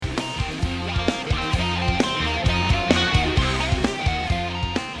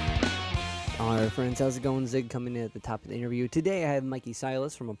friends, how's it going? Zig coming in at the top of the interview. Today I have Mikey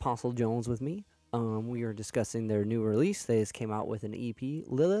Silas from Apostle Jones with me. We are discussing their new release. They just came out with an EP,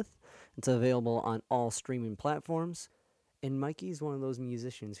 Lilith. It's available on all streaming platforms. And Mikey's one of those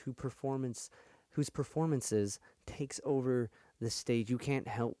musicians whose performances takes over the stage. You can't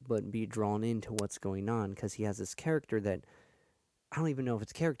help but be drawn into what's going on because he has this character that, I don't even know if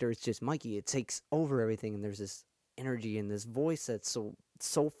it's character, it's just Mikey. It takes over everything, and there's this energy and this voice that's so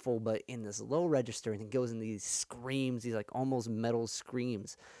soulful, but in this low register, and it goes in these screams, these like almost metal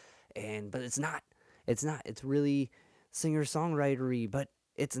screams. But it's not. It's really singer-songwritery, but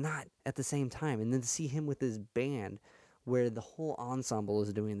it's not at the same time. And then to see him with his band, where the whole ensemble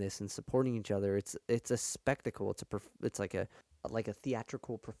is doing this and supporting each other, it's a spectacle. It's like a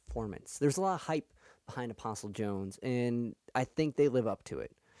theatrical performance. There's a lot of hype behind Apostle Jones, and I think they live up to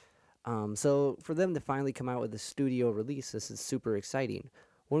it. So for them to finally come out with a studio release, this is super exciting.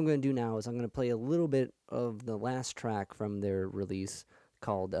 What I'm going to do now is I'm going to play a little bit of the last track from their release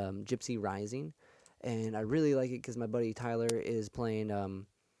called Gypsy Rising, and I really like it because my buddy Tyler is playing,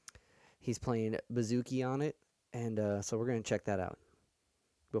 he's playing bouzouki on it, and so we're going to check that out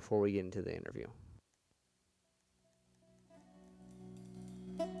before we get into the interview.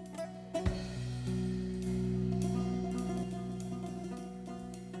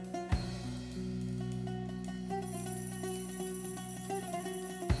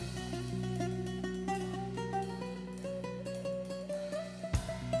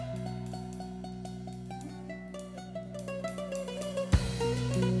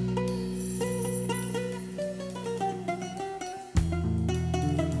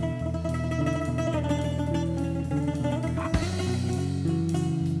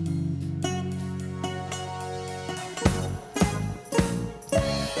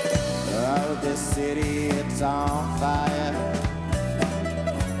 City, it's on fire.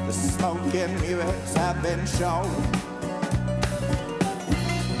 The smoke and mirrors have been shown,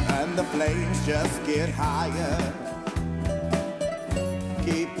 and the flames just get higher.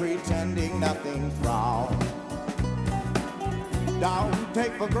 Keep pretending nothing's wrong. Don't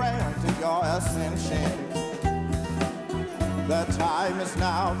take for granted your ascension. The time is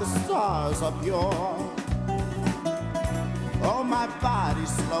now, the stars are pure. Oh, my body's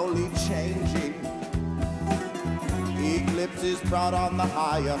slowly changing. Eclipse is brought on the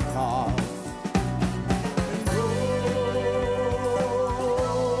higher cause.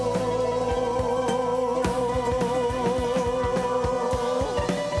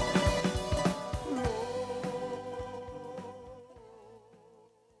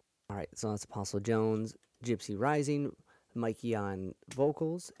 All right, so that's Apostle Jones, Gypsy Rising, Mikey on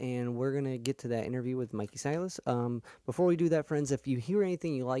vocals, and we're going to get to that interview with Mikey Silas. Before we do that, friends, if you hear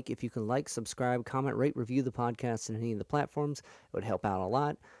anything you like, if you can like, subscribe, comment, rate, review the podcast on any of the platforms, it would help out a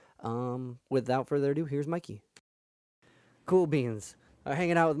lot. Without further ado, here's Mikey. Cool beans.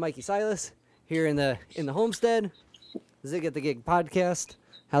 Hanging out with Mikey Silas here in the Homestead, Zig at the Gig podcast.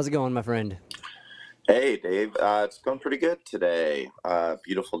 How's it going, my friend? Hey, Dave. It's going pretty good today.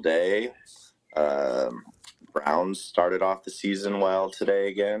 Beautiful day. Browns started off the season well today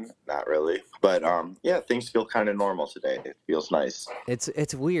again. Not really. But, yeah, things feel kind of normal today. It feels nice.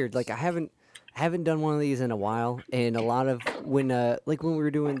 It's weird. Like, I haven't done one of these in a while, and a lot of when we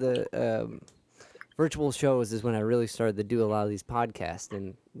were doing the virtual shows is when I really started to do a lot of these podcasts,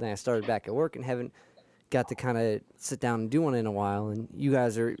 and then I started back at work and haven't got to kind of sit down and do one in a while. And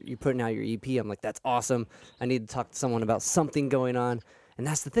you're putting out your EP. I'm like, that's awesome. I need to talk to someone about something going on, and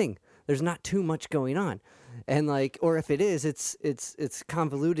that's the thing. There's not too much going on. And like, or if it is, it's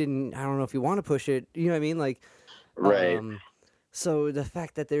convoluted, and I don't know if you want to push it. You know what I mean? Like, Right. So the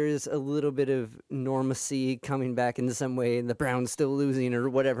fact that there is a little bit of normacy coming back into some way, and the Browns still losing or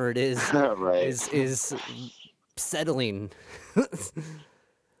whatever it is, Right. is settling.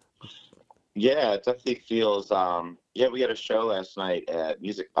 Yeah, it definitely feels. Yeah, we had a show last night at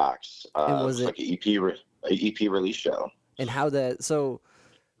Music Box. And was It's it- like an EP release show. And how that, so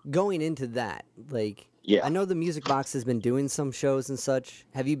going into that, like, Yeah. I know the Music Box has been doing some shows and such.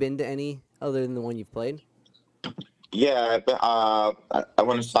 Have you been to any other than the one you've played? Yeah, but I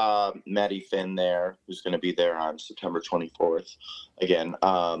went and saw Maddie Finn there, who's going to be there on September 24th again.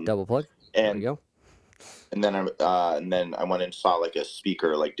 Double plug. There And you go. and then I went and saw like a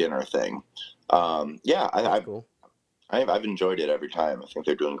speaker like dinner thing. Yeah, That's cool. I've enjoyed it every time. I think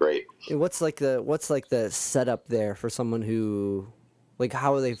they're doing great. And what's like the setup there for someone who, like,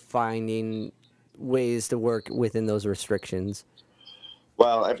 how are they finding ways to work within those restrictions?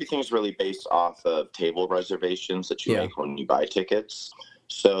 Well, everything's really based off of table reservations that you Yeah. make when you buy tickets.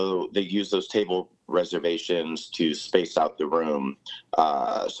 So they use those table reservations to space out the room,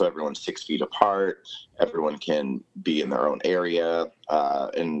 so everyone's 6 feet apart. Everyone can be in their own area,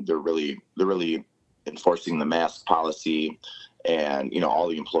 and they're really enforcing the mask policy. And all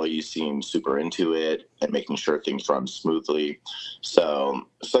the employees seem super into it and making sure things run smoothly. So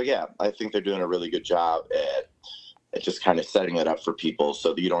yeah, I think they're doing a really good job at just kind of setting it up for people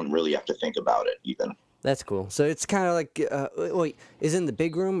so that you don't really have to think about it even. That's cool. So it's kind of like, wait, is it in the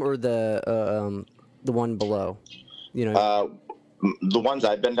big room or the one below? The ones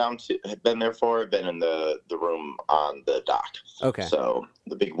I've been there for have been in the room on the dock. Okay. So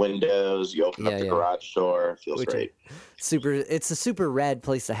the big windows, you open up the garage door, feels great. It's a super rad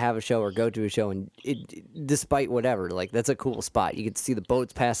place to have a show or go to a show, and despite whatever, like that's a cool spot. You can see the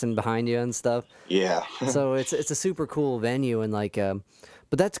boats passing behind you and stuff. Yeah. So it's a super cool venue, and like, but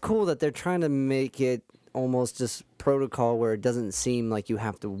that's cool that they're trying to make it almost just protocol where it doesn't seem like you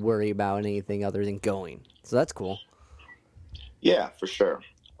have to worry about anything other than going. So that's cool. Yeah, for sure.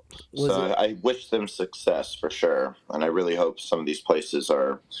 I wish them success for sure. And I really hope some of these places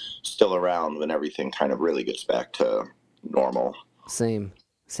are still around when everything kind of really gets back to normal. Same.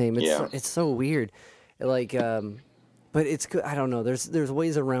 It's so weird. Like, but it's good. I don't know. There's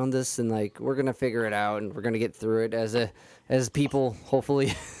ways around this, and like we're gonna figure it out, and we're gonna get through it as people,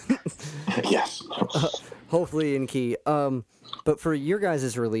 hopefully. Yes. Hopefully in key. But for your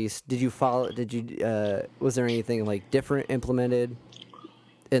guys' release, was there anything like different implemented?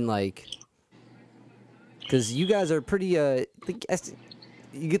 And like, because you guys are pretty, you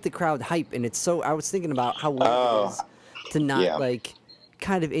get the crowd hype, and it's so, I was thinking about how weird it is to not like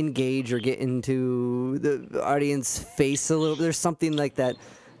kind of engage or get into the audience face a little bit. There's something like that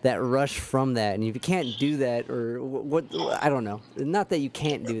rush from that, and if you can't do that, or what, I don't know. Not that you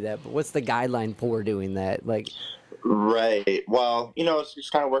can't do that, but what's the guideline for doing that? Like, right. Well, it's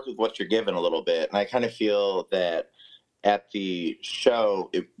just kind of work with what you're given a little bit, and I kind of feel that at the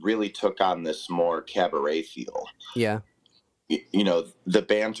show, it really took on this more cabaret feel. Yeah. The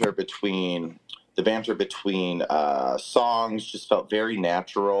banter between songs just felt very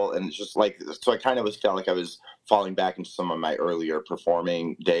natural, and it's just like, so I kind of felt like I was falling back into some of my earlier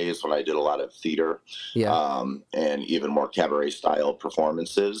performing days when I did a lot of theater, and even more cabaret style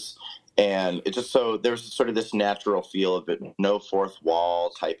performances. And it just, so there's sort of this natural feel of it, no fourth wall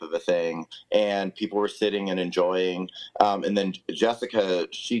type of a thing, and people were sitting and enjoying. And then Jessica,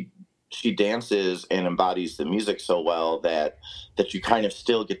 she dances and embodies the music so well that you kind of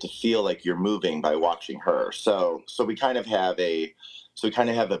still get to feel like you're moving by watching her. So we kind of have a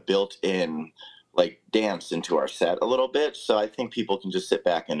built-in like dance into our set a little bit. So I think people can just sit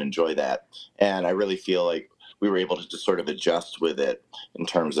back and enjoy that. And I really feel like we were able to just sort of adjust with it in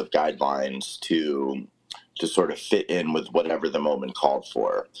terms of guidelines to sort of fit in with whatever the moment called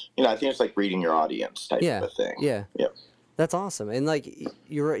for. I think it's like reading your audience type of a thing. Yeah. Yep. That's awesome. And like,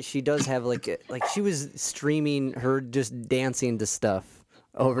 you're right, she does have like she was streaming her just dancing to stuff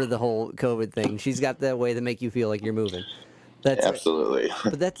over the whole COVID thing. She's got that way to make you feel like you're moving. That's absolutely.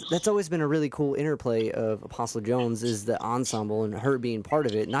 But that's always been a really cool interplay of Apostle Jones, is the ensemble and her being part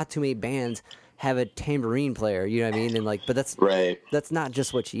of it. Not too many bands have a tambourine player, you know what I mean? And like, but that's right. That's not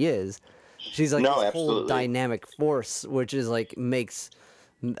just what she is. She's like this whole dynamic force, which is like makes,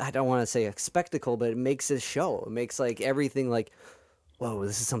 I don't want to say a spectacle, but it makes a show. It makes like everything like, whoa,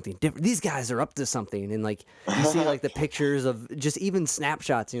 this is something different. These guys are up to something. And like, you see like the pictures of just even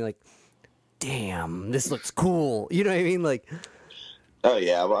snapshots, and you're like, damn, this looks cool. You know what I mean? Like, oh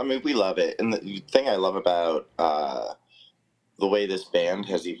yeah. Well, I mean, we love it. And the thing I love about the way this band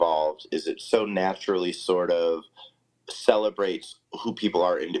has evolved is it so naturally sort of celebrates who people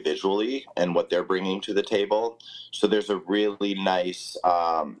are individually and what they're bringing to the table. So there's a really nice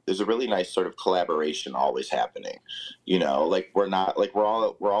sort of collaboration always happening. Like we're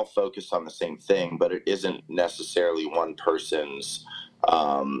all focused on the same thing, but it isn't necessarily one person's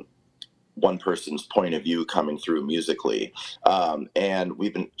point of view coming through musically. And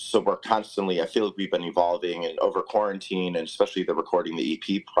we're constantly, I feel like we've been evolving, and over quarantine, and especially the recording the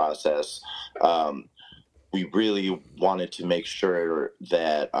EP process, we really wanted to make sure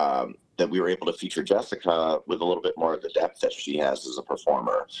that we were able to feature Jessica with a little bit more of the depth that she has as a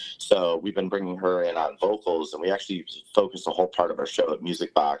performer. So we've been bringing her in on vocals, and we actually focused a whole part of our show at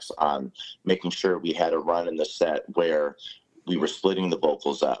Music Box on making sure we had a run in the set where we were splitting the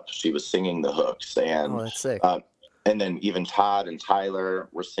vocals up. She was singing the hooks, and that's sick. And then even Todd and Tyler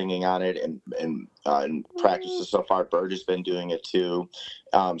were singing on it, and in practices so far, Bird has been doing it too.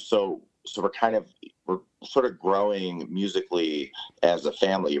 So we're sort of growing musically as a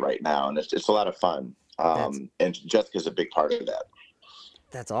family right now, and it's a lot of fun. And Jessica's a big part of that.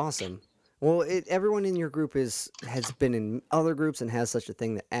 That's awesome. Well, everyone in your group has been in other groups and has such a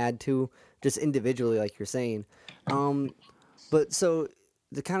thing to add to, just individually, like you're saying. Um, but so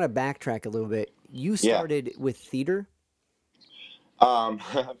to kind of backtrack a little bit, you Yeah. started with theater, Um,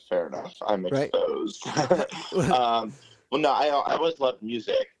 Fair enough. I'm right? exposed. Well, no, I always loved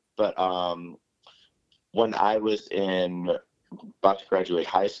music, but when I was about to graduate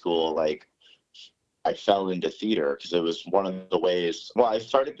high school, like I fell into theater because it was one of the ways. Well, I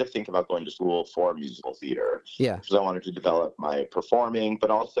started to think about going to school for musical theater Yeah, because I wanted to develop my performing, but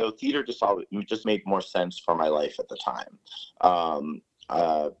also theater just made more sense for my life at the time.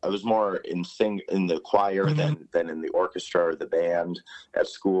 I was more in the choir than in the orchestra or the band at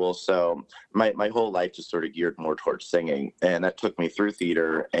school, so my whole life just sort of geared more towards singing, and that took me through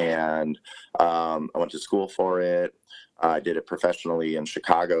theater, and I went to school for it. I did it professionally in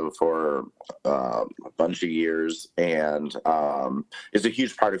Chicago for a bunch of years, and is a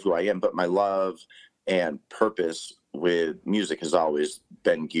huge part of who I am. But my love and purpose with music has always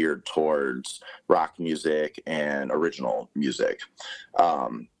been geared towards rock music and original music.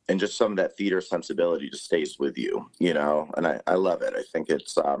 And just some of that theater sensibility just stays with you, and I love it. I think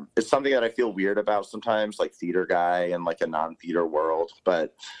it's something that I feel weird about sometimes, like theater guy in like a non-theater world,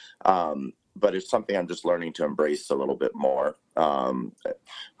 but it's something I'm just learning to embrace a little bit more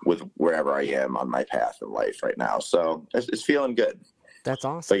with wherever I am on my path in life right now. So it's feeling good. that's So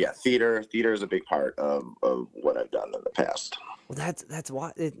awesome. yeah, theater is a big part of what I've done in the past. Well, that's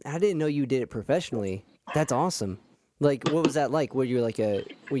why I didn't know you did it professionally. That's awesome. Like, what was that like? Were you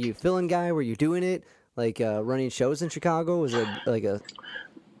a fill-in guy? Were you doing it like running shows in Chicago? Was it like a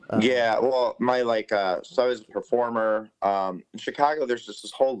Yeah, well, so I was a performer. In Chicago, there's just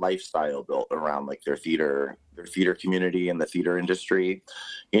this whole lifestyle built around like their theater community and the theater industry.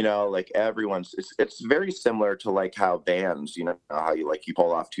 Like it's very similar to like how bands, how you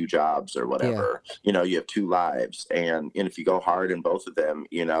pull off two jobs or yeah, whatever. You have two lives, and if you go hard in both of them,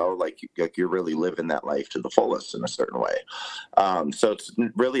 you're really living that life to the fullest in a certain way. So it's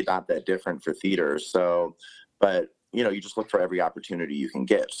really not that different for theater. So, but you just look for every opportunity you can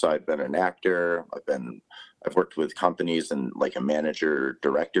get. So I've been an actor. I've worked with companies in like a manager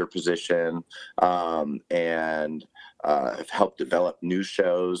director position, and have helped develop new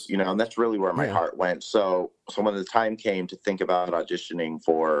shows. And that's really where my yeah. heart went. So when the time came to think about auditioning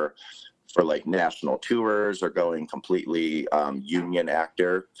for like national tours or going completely union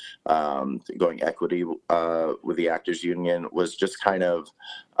actor, going equity with the Actors Union was just kind of.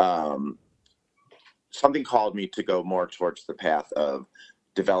 Something called me to go more towards the path of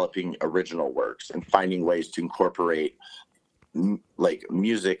developing original works and finding ways to incorporate like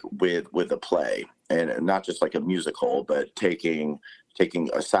music with a play, and not just like a musical, but taking a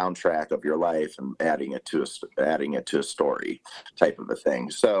soundtrack of your life and adding it to a story type of a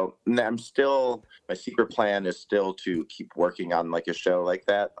thing. So my secret plan is still to keep working on like a show like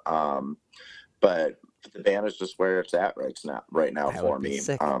that. But the band is just where it's at right now That for would be me.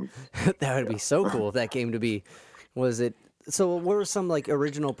 sick. That would be so cool if that came to be. Was it? So, what were some like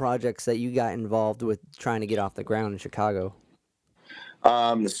original projects that you got involved with trying to get off the ground in Chicago?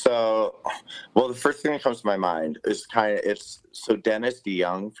 So, well, the first thing that comes to my mind is Dennis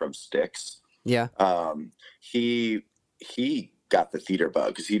DeYoung from Styx. Yeah. He got the theater bug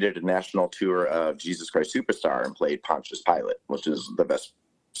because he did a national tour of Jesus Christ Superstar and played Pontius Pilate, which is the best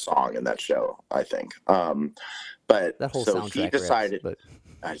song in that show, I think. But That whole so he soundtrack decided, rips,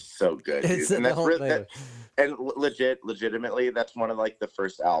 it's so good, it's dude. And the that's whole and legitimately, that's one of like the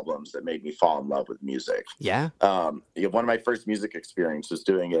first albums that made me fall in love with music. Yeah. One of my first music experiences was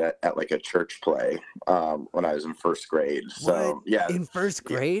doing it at like a church play when I was in first grade. So What? yeah, In first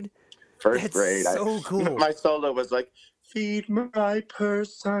grade? first That's grade, so cool. my solo was like, "Feed my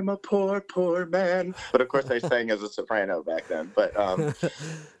purse, I'm a poor man." But of course, I sang as a soprano back then. But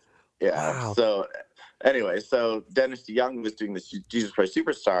yeah, Wow. so anyway, so Dennis DeYoung was doing this Jesus Christ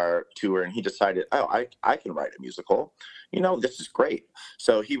Superstar tour, and he decided, oh, I can write a musical. This is great.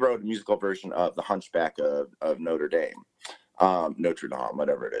 So he wrote a musical version of The Hunchback of Notre Dame, Notre Dame,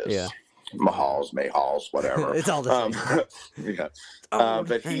 whatever it is. Yeah. Mayhalls, whatever. It's all the same. Yeah. Oh,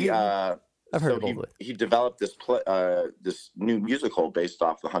 But he, I've heard so of all of it. he developed this new musical based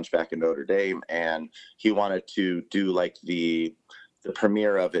off The Hunchback of Notre Dame, and he wanted to do like the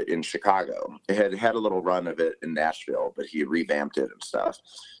premiere of it in Chicago. It had a little run of it in Nashville, but he revamped it and stuff.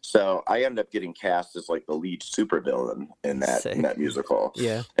 So I ended up getting cast as like the lead supervillain in that musical.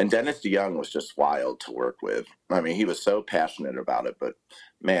 Yeah. And Dennis DeYoung was just wild to work with. I mean, he was so passionate about it, but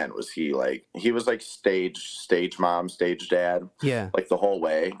man, he was like stage mom, stage dad, Yeah. like the whole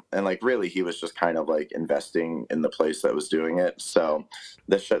way. And like really he was just kind of like investing in the place that was doing it. So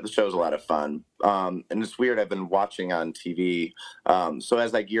the show's a lot of fun. And it's weird, I've been watching on TV. So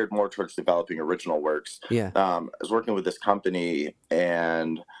as I geared more towards developing original works, Yeah. I was working with this company,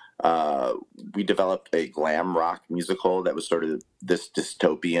 and uh, we developed a glam rock musical that was sort of this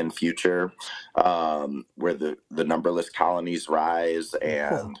dystopian future, where the numberless colonies rise, Whoa.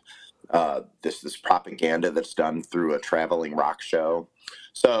 and this propaganda that's done through a traveling rock show.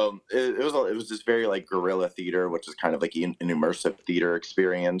 So it was this very like guerrilla theater, which is kind of like an immersive theater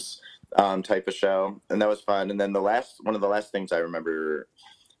experience type of show, and that was fun. And then one of the last things I remember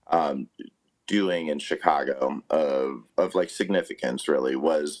um, doing in Chicago of like significance really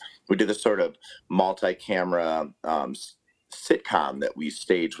was we did this sort of multi-camera sitcom that we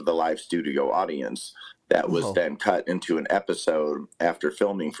staged with a live studio audience that was Whoa. then cut into an episode after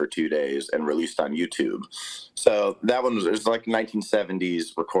filming for 2 days and released on YouTube. So that one was, it was like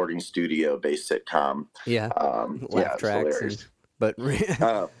 1970s recording studio based sitcom. Yeah. Yeah, Laugh it was tracks and hilarious. but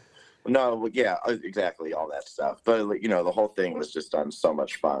Uh, no, yeah, exactly, all that stuff. But like, the whole thing was just done so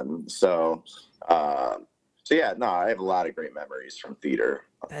much fun. Uh, so yeah, no, I have a lot of great memories from theater,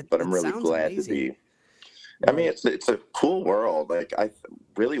 that but I'm it really sounds glad to amazing. be. I mean, Like, it's a cool world. Like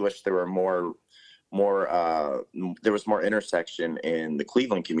really wish there were more there was more intersection in the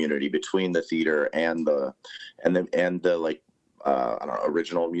Cleveland community between the theater and the like I don't know,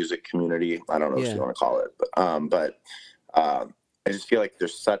 original music community. I don't know what you yeah. want to call it, but I just feel like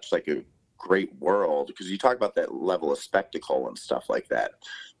there's such like a great world, because you talk about that level of spectacle and stuff like that.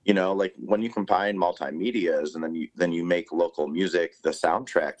 Like when you combine multimedias and then you make local music the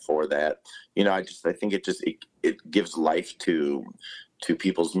soundtrack for that. I think it gives life to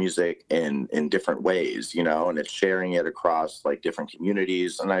people's music in different ways, and it's sharing it across like different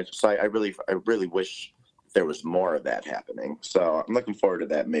communities. And I really wish there was more of that happening. So I'm looking forward to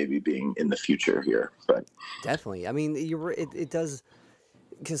that maybe being in the future here. But Definitely. I mean, it does,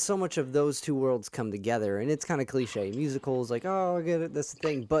 because so much of those two worlds come together, and it's kind of cliche. Musicals, like, oh, I get it, that's the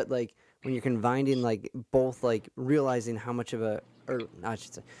thing. But like when you're combining like both, like realizing how much of a, or I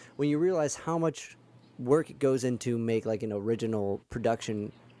should say, when you realize how much work it goes into make like an original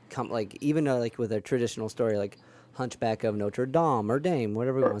production, come like even like with a traditional story like Hunchback of Notre Dame or Dame,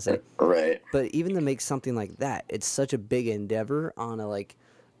 whatever you want to say. right, But even to make something like that, it's such a big endeavor on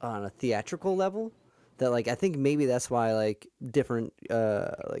a theatrical level that like I think maybe that's why like different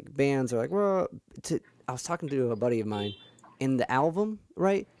like bands are like, well, I was talking to a buddy of mine in the album,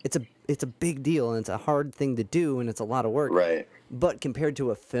 right? It's a big deal and it's a hard thing to do and it's a lot of work. right, But compared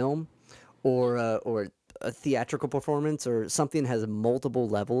to a film or a theatrical performance or something that has multiple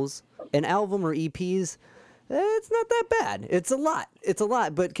levels, an album or EPs, it's not that bad. It's a lot. It's a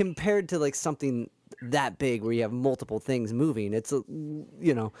lot, but compared to like something that big where you have multiple things moving, it's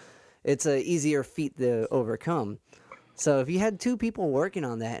a easier feat to overcome. So if you had two people working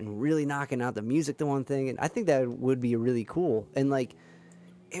on that and really knocking out the music to one thing, and I think that would be really cool. And like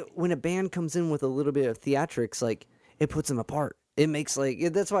when a band comes in with a little bit of theatrics, like it puts them apart. It makes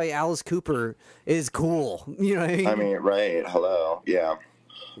that's why Alice Cooper is cool. You know what I I mean? mean, right, hello, yeah.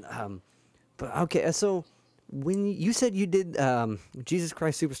 Um, but okay, so when you said you did Jesus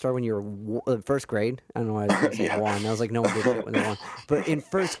Christ Superstar when you were first grade, I don't know why I was gonna say Yeah. one. I was like, no one did shit when they won. But in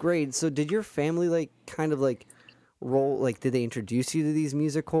first grade, so did your family like kind of like roll? Like, did they introduce you to these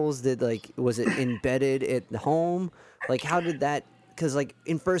musicals? Was it embedded at home? Like, how did that? Because like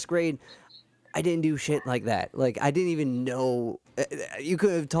in first grade, I didn't do shit like that. Like I didn't even know. You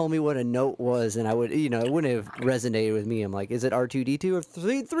could have told me what a note was, and I would, it wouldn't have resonated with me. I'm like, is it R2D2 or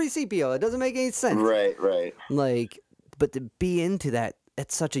three CPO? It doesn't make any sense. Right, right. Like, but to be into that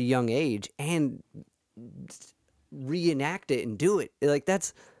at such a young age and reenact it and do it, like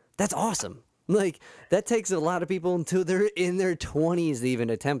that's awesome. Like that takes a lot of people until they're in their 20s to even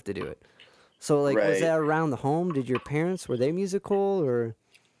attempt to do it. So like, was Right. that around the home? Did your parents, were they musical or?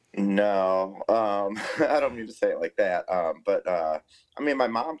 No, I don't mean to say it like that. But I mean, my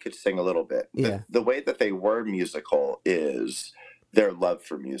mom could sing a little bit. Yeah. The way that they were musical is their love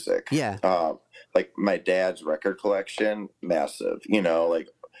for music. Yeah. Like my dad's record collection, massive, like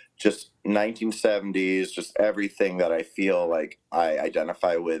just 1970s, just everything that I feel like I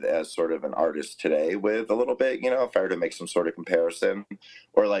identify with as sort of an artist today with a little bit, if I were to make some sort of comparison,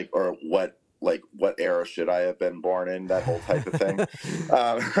 or what era should I have been born in, that whole type of thing.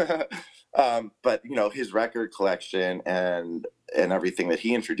 But his record collection and and everything that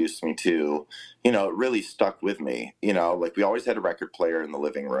he introduced me to, you know, it really stuck with me. You know, like we always had a record player in the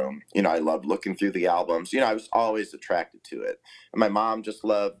living room. You know, I loved looking through the albums. You know, I was always attracted to it. And my mom just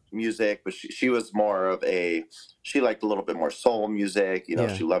loved music, but she was more of she liked a little bit more soul music. You know,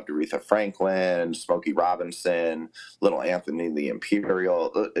 Yeah. she loved Aretha Franklin, Smokey Robinson, Little Anthony the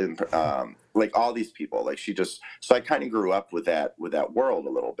Imperial, like all these people. Like so I kind of grew up with that world a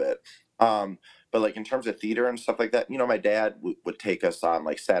little bit. But like in terms of theater and stuff like that, you know, my dad would take us on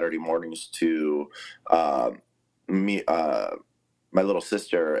like Saturday mornings to me, my little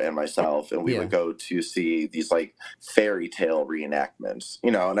sister and myself, and we would go to see these like fairy tale reenactments,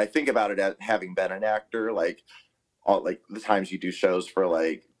 you know. And I think about it as having been an actor, like all like the times you do shows for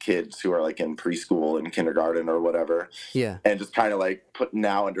like kids who are like in preschool and kindergarten or whatever. Yeah. And just kind of like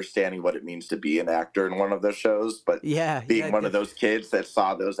now understanding what it means to be an actor in one of those shows, but being one of those kids that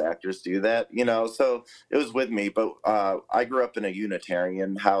saw those actors do that, you know, so it was with me. But I grew up in a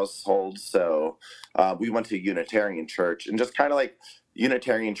Unitarian household, so we went to a Unitarian church, and just kind of like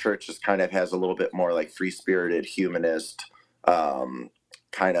Unitarian church just kind of has a little bit more like free-spirited humanist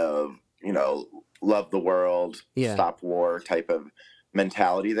kind of, you know, love the world, stop war type of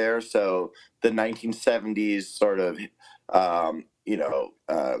mentality there. So the 1970s sort of, you know,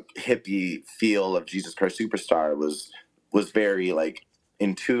 hippie feel of Jesus Christ Superstar was very like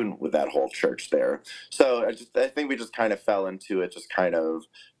in tune with that whole church there. So I think we just kind of fell into it, just kind of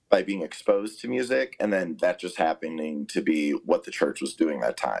by being exposed to music, and then that just happening to be what the church was doing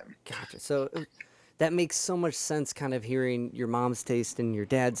that time. Gotcha. So that makes so much sense, kind of hearing your mom's taste and your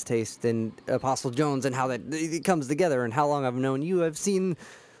dad's taste and Apostle Jones and how that it comes together, and how long I've known you. I've seen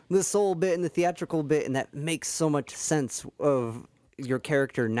the soul bit and the theatrical bit, and that makes so much sense of your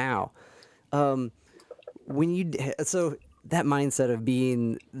character now. So that mindset of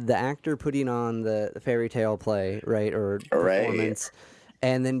being the actor putting on the fairy tale play, right, or performance,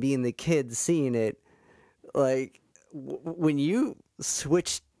 and then being the kid seeing it, like when you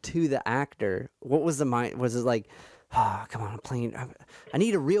switched to the actor, what was the mind? Was it like, oh, come on, I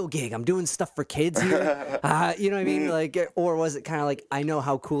need a real gig. I'm doing stuff for kids here. You know what I mean? Like, or was it kind of like, I know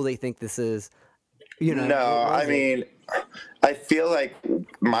how cool they think this is? You know? No, I mean, I feel like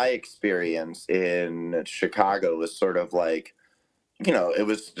my experience in Chicago was sort of like, you know, it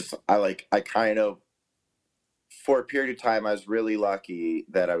was just, I kind of, for a period of time, I was really lucky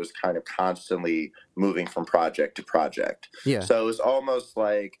that I was kind of constantly moving from project to project. Yeah. So it was almost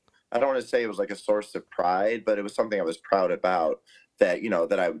like, I don't want to say it was like a source of pride, but it was something I was proud about, that, you know,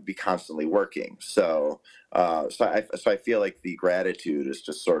 that I would be constantly working. So, I feel like the gratitude is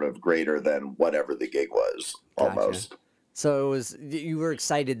just sort of greater than whatever the gig was, almost. So you were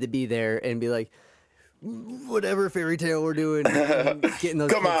excited to be there and be like, whatever fairy tale we're doing, getting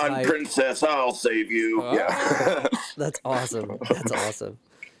those. Come on, hyped. Princess, I'll save you. Yeah. That's awesome. That's awesome.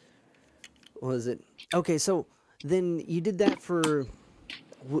 Was it okay? So then you did that for.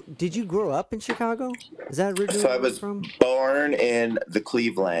 Did you grow up in Chicago? Is that originally so I was from? Born in the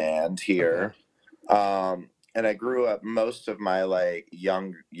Cleveland here, and I grew up most of my like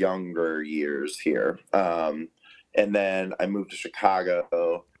younger years here, and then I moved to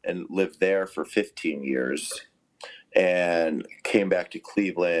Chicago and lived there for 15 years, and came back to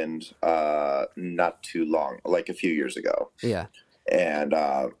Cleveland not too long, like a few years ago. Yeah. And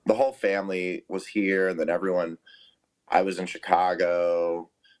the whole family was here, and then I was in Chicago.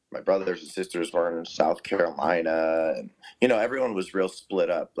 My brothers and sisters were in South Carolina, and you know, everyone was real split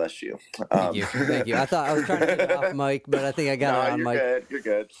up. Bless you. Thank you. I thought I was trying to get it off mic, but I think I got it on mic. You're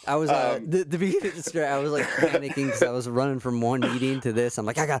good. I was the beginning. I was like panicking because I was running from one meeting to this. I'm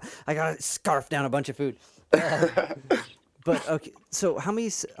like, I got scarf down a bunch of food. But okay, so how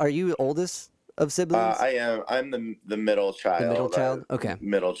many are you oldest of siblings? I am. I'm the middle child. The middle child. Okay.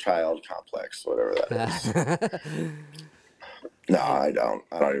 Middle child complex, whatever that is. No, I don't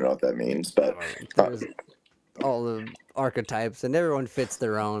even know what that means, but there's all the archetypes, and everyone fits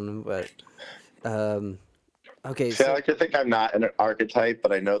their own. But okay. So I like to think I'm not an archetype,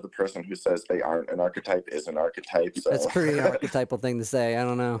 but I know the person who says they aren't an archetype is an archetype. So that's a pretty archetypal thing to say. I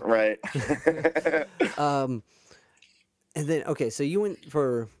don't know. Right. And then so you went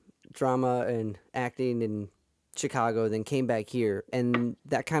for drama and acting in Chicago, then came back here, and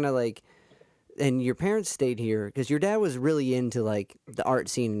that kind of like. And your parents stayed here because your dad was really into like the art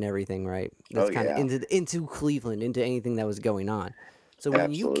scene and everything, right? That's kind of into Cleveland, into anything that was going on. So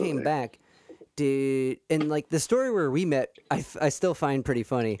when you came back, and like the story where we met, I still find pretty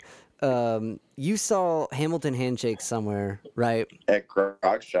funny. You saw Hamilton Handshake somewhere, right? At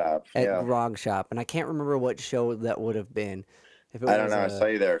Grog Shop. Grog Shop, and I can't remember what show that would have been. I don't know. I saw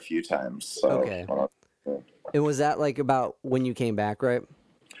you there a few times. So. Okay. And was that like about when you came back, right?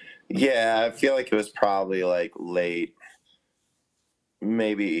 Yeah, I feel like it was probably like late,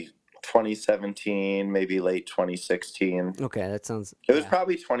 maybe 2017, maybe late 2016. Okay, that sounds It was yeah.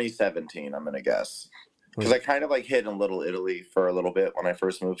 probably 2017, I'm gonna guess. Because Was I kind of like hid in Little Italy for a little bit when I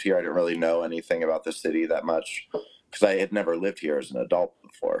first moved here. I didn't really know anything about the city that much because I had never lived here as an adult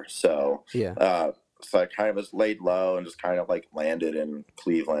before. yeah. So I kind of was laid low and just kind of like landed in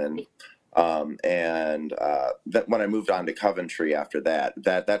Cleveland. That when I moved on to Coventry after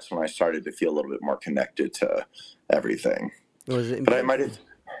that's when I started to feel a little bit more connected to everything. Was it But I being might from? have.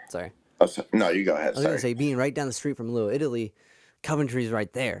 Sorry, Oh, no, you go ahead. I was gonna Sorry. say being right down the street from Little Italy, Coventry's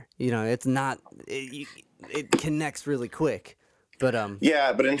right there. You know, it's not. It connects really quick, but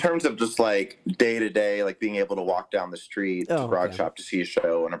Yeah, but in terms of just like day to day, like being able to walk down the street to Oh, Broad okay. Shop to see a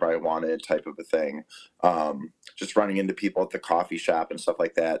show whenever I wanted, type of a thing. Just running into people at the coffee shop and stuff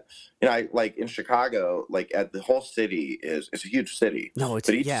like that. You know, I like in Chicago, like at the whole city is it's a huge city, No, it's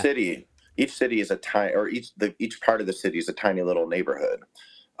but yeah. each city is a tiny, or each part of the city is a tiny little neighborhood,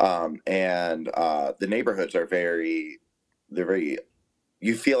 the neighborhoods are they're very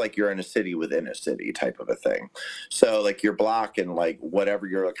you feel like you're in a city within a city type of a thing. So like your block and like whatever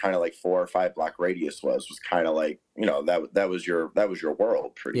your kind of like 4 or 5 block radius was kind of like, that was your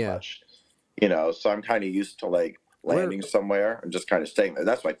world pretty Yeah. much. So I'm kind of used to like Where landing somewhere and just kind of staying there.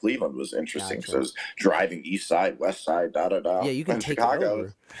 That's why Cleveland was interesting because I Gotcha. was driving east side, west side, da da da. Yeah, you can In take it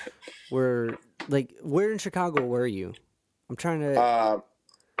Chicago, over. Where in Chicago were you? I'm trying to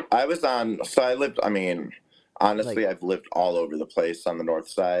I was so I lived, I mean, honestly, like I've lived all over the place on the north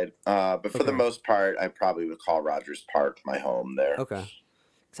side. But for the okay. most part, I probably would call Rogers Park my home there. Okay.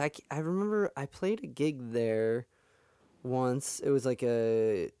 'Cause I remember I played a gig there once. It was like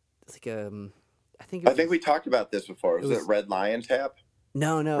it's like I think it I was think we talked about this before. it Was it was Red Lion Tap?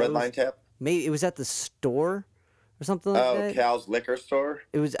 no, Red it was Lion Tap? maybe it was at the store or something like Oh, that. Cal's Liquor Store?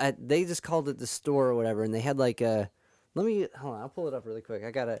 It was they just called it the store or whatever, and they had like a let me hold on, I'll pull it up really quick.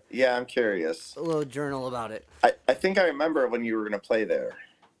 I got Yeah, I'm curious. a little journal about it. I think I remember when you were going to play there.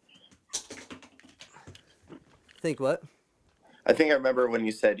 Think what? I think I remember when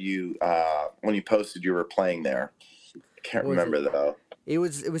you said when you posted you were playing there. I can't Was remember it? though. It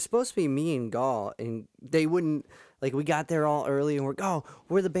was supposed to be me and Gaul, and they wouldn't like. We got there all early, and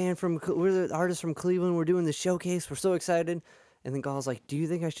we're the band we're the artists from Cleveland. We're doing the showcase. We're so excited. And then Gaul's like, "Do you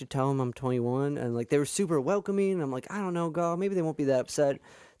think I should tell them I'm 21?" And like they were super welcoming. And I'm like, "I don't know, Gaul. Maybe they won't be that upset.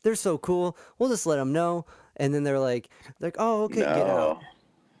 They're so cool. We'll just let them know." And then they're like, "Oh, okay, get out." No.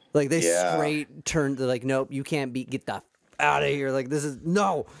 Like they Yeah. straight turned to like, "Nope, you can't get the out of here." Like this is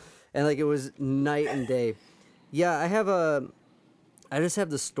no, and like it was night and day. Yeah, I just have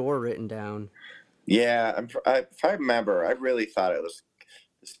the store written down. Yeah, if I remember, I really thought it was.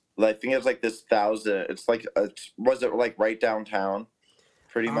 I think it was like this thousand. It's like, was it like right downtown,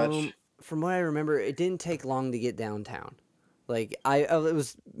 pretty much? From what I remember, it didn't take long to get downtown. Like it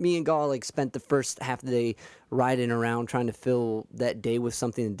was me and Gaul like spent the first half of the day riding around trying to fill that day with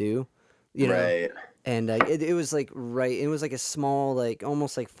something to do, you know. Right. And it was like right. It was like a small like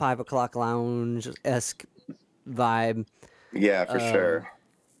almost like 5 o'clock lounge esque vibe. Yeah, for sure.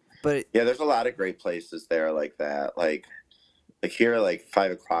 But Yeah, there's a lot of great places there like that. Like here, like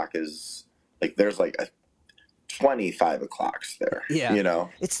 5 o'clock is like there's like 25 o'clocks there. yeah, You know.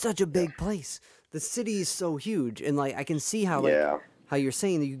 it's such a big place. The city is so huge, and like I can see how like Yeah. how you're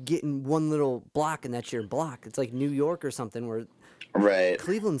saying that you get in one little block and that's your block. It's like New York or something where Right.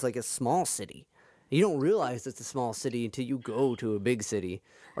 Cleveland's like a small city. You don't realize it's a small city until you go to a big city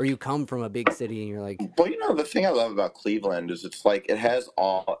or you come from a big city and you're like, Well, the thing I love about Cleveland is it's like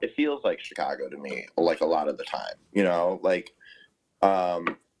it feels like Chicago to me, like a lot of the time,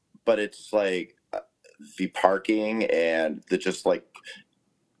 but it's like the parking and the just like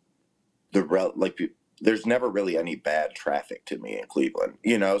there's never really any bad traffic to me in Cleveland,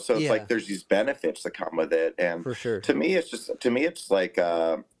 so it's yeah, like there's these benefits that come with it. And for sure. to me, it's like,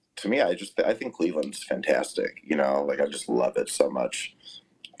 to me, I think Cleveland's fantastic, like I just love it so much.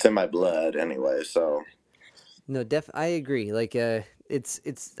 It's in my blood anyway, so. No, I agree. Like, it's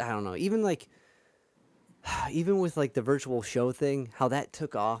I don't know. Even like, even with like the virtual show thing, how that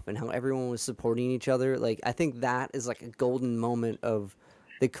took off and how everyone was supporting each other. Like, I think that is like a golden moment of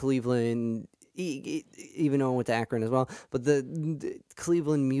the Cleveland. Even though I went to Akron as well, but the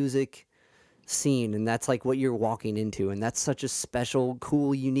Cleveland music scene, and that's like what you're walking into, and that's such a special,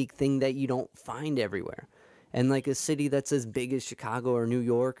 cool, unique thing that you don't find everywhere. And like a city that's as big as Chicago or New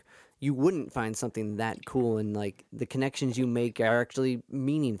York, you wouldn't find something that cool, and like the connections you make are actually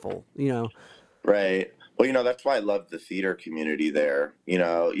meaningful, you know. Right. Well, that's why I love the theater community there.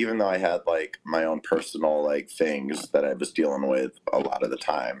 Even though I had like my own personal like things that I was dealing with a lot of the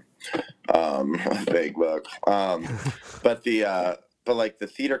time. Big book. But like the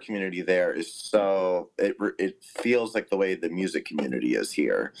theater community there is it feels like the way the music community is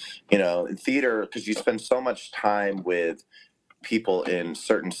here. In theater, because you spend so much time with people in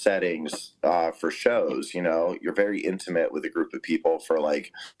certain settings for shows. You're very intimate with a group of people for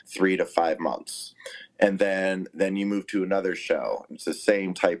like 3 to 5 months, and then you move to another show. It's the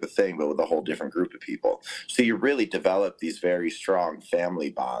same type of thing but with a whole different group of people, so you really develop these very strong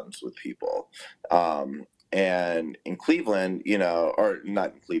family bonds with people. And in Cleveland, or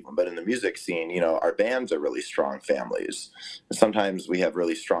not in Cleveland, but in the music scene, our bands are really strong families. And sometimes we have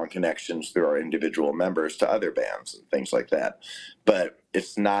really strong connections through our individual members to other bands and things like that. But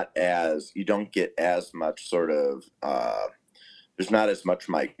it's not you don't get as much sort of, there's not as much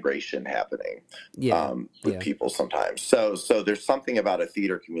migration happening with people sometimes. So there's something about a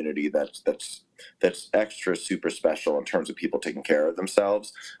theater community that's extra super special in terms of people taking care of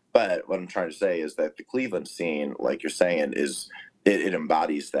themselves. But what I'm trying to say is that the Cleveland scene, like you're saying, it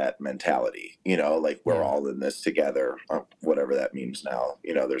embodies that mentality. Like we're all in this together, whatever that means now.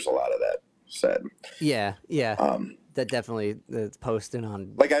 There's a lot of that said. Yeah. That definitely is posted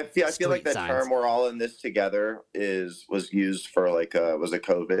on. Like I feel like that signs. term "we're all in this together" was used for like was it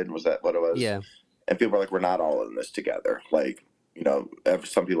COVID? Was that what it was? Yeah. And people are like, we're not all in this together. Like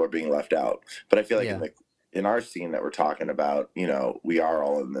some people are being left out. But I feel like in our scene that we're talking about, we are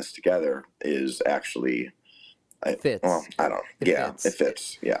all in this together is actually fits. Well, I don't. It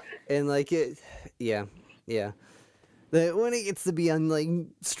fits. Yeah. And like it, yeah. When it gets to be on like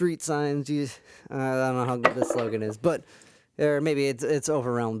street signs, I don't know how good the slogan is, but or maybe it's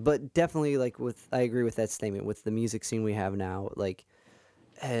overwhelmed. But definitely, like I agree with that statement. With the music scene we have now, like,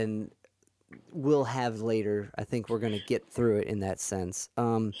 and we'll have later. I think we're gonna get through it in that sense.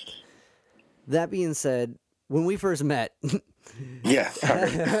 That being said, when we first met, yeah,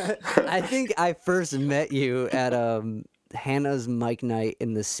 I think I first met you at Hannah's Mike Night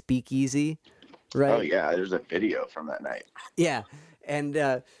in the Speakeasy. Right. Oh yeah, there's a video from that night. Yeah, and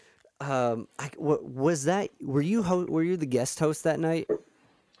what was that? Were you the guest host that night?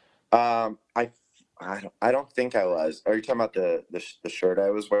 I don't think I was. Are you talking about the shirt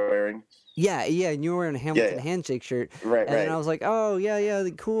I was wearing? Yeah, and you were wearing a Hamilton Handshake shirt, right? And I was like, oh yeah,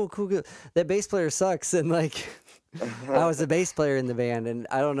 cool. That bass player sucks, and like. I was a bass player in the band, and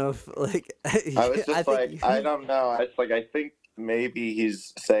I don't know if like I was just I don't know. It's like I think maybe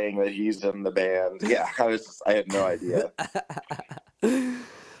he's saying that he's in the band. Yeah, I had no idea.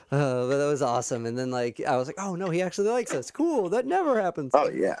 But that was awesome. And then like I was like, oh no, he actually likes us. Cool, that never happens. Oh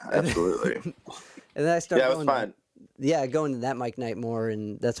yeah, absolutely. And then I started. Yeah, it was fun. Going to that Mike Night more,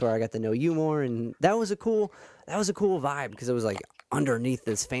 and that's where I got to know you more, and that was a cool vibe because it was like underneath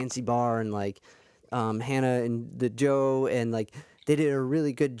this fancy bar, and like Hannah and the Joe, and like they did a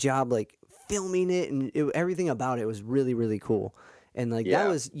really good job like filming it, and everything about it was really, really cool. And like that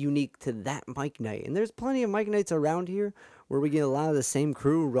was unique to that Mike Night. And there's plenty of Mike Nights around here where we get a lot of the same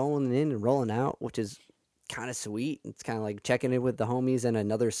crew rolling in and rolling out, which is kind of sweet. It's kind of like checking in with the homies in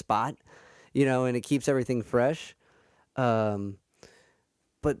another spot, and it keeps everything fresh. But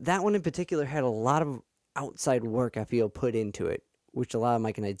that one in particular had a lot of outside work, I feel, put into it, which a lot of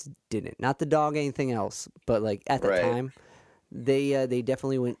Mike Nights didn't. Not the dog, anything else, but like at the time, they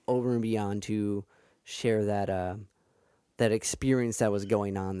definitely went over and beyond to share that experience that was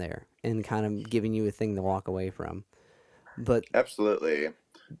going on there and kind of giving you a thing to walk away from. But absolutely,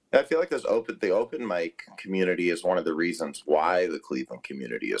 I feel like the open mic community is one of the reasons why the Cleveland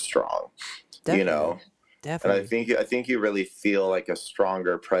community is strong. Definitely. And I think you really feel like a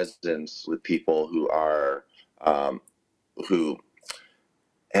stronger presence with people who are who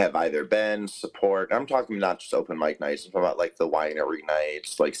have either been support. I'm talking not just open mic nights. I'm talking about like the winery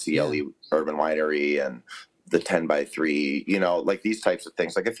nights, like CLE Urban Winery and the 10x3. Like these types of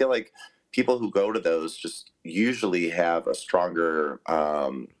things. Like I feel like people who go to those just usually have a stronger,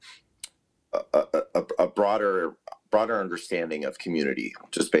 a broader understanding of community,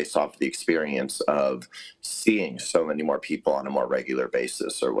 just based off the experience of seeing so many more people on a more regular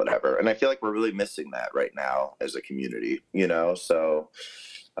basis or whatever. And I feel like we're really missing that right now as a community. So.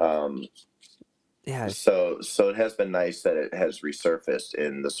 So it has been nice that it has resurfaced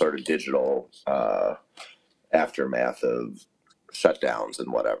in the sort of digital aftermath of shutdowns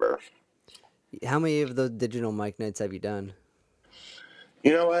and whatever. How many of the digital Mike Nights have you done?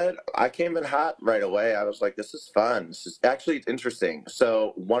 You know what? I came in hot right away. I was like, this is fun. This is actually interesting.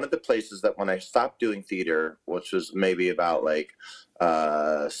 So one of the places that when I stopped doing theater, which was maybe about like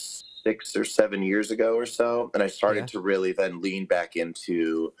 6 or 7 years ago or so, and I started to really then lean back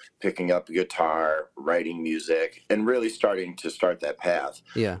into picking up a guitar, writing music, and really starting that path.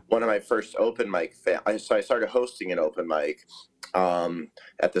 Yeah. One of my first open mic, so I started hosting an open mic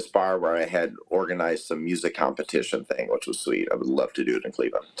at this bar where I had organized some music competition thing, which was sweet. I would love to do it in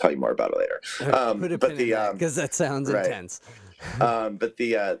Cleveland. I'll tell you more about it later. Put a pin in that, because that sounds intense. But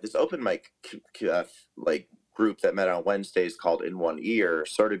this open mic like group that met on Wednesdays called In One Ear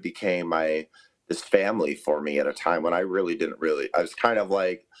sort of became this family for me at a time when I really didn't I was kind of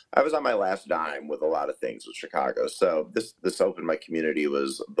like, I was on my last dime with a lot of things with Chicago. So this open mic community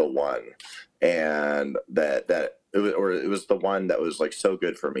was the one, and it was the one that was like so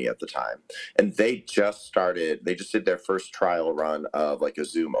good for me at the time. And they just did their first trial run of like a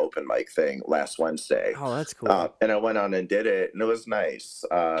Zoom open mic thing last Wednesday. Oh, that's cool. And I went on and did it, and it was nice.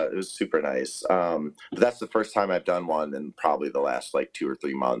 It was super nice. But that's the first time I've done one in probably the last like 2 or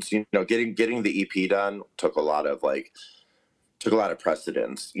 3 months. You know, getting the EP done took a lot of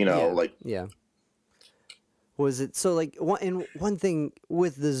precedence, you know, yeah. Was it so like one thing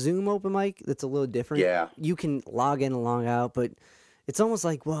with the Zoom open mic that's a little different? Yeah. You can log in and log out, but it's almost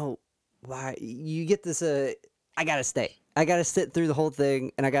like, well, why you get this? I gotta stay. I gotta sit through the whole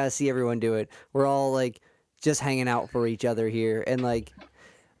thing, and I gotta see everyone do it. We're all like just hanging out for each other here, and like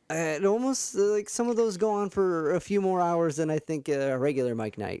it almost like some of those go on for a few more hours than I think a regular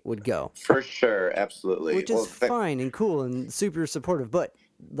mic night would go. For sure, absolutely. Which is fine and cool and super supportive, but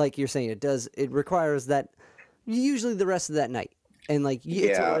like you're saying, it requires that usually the rest of that night, and like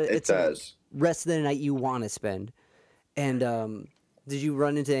it does. Rest of the night you want to spend. And did you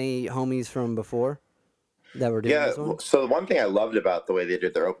run into any homies from before that were doing this one? So the one thing I loved about the way they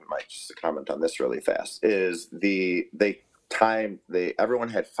did their open mic, just to comment on this really fast, is everyone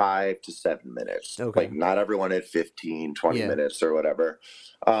had 5 to 7 minutes. Okay. Like not everyone had 15, 20 minutes or whatever.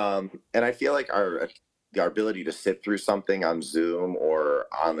 And I feel like our ability to sit through something on Zoom or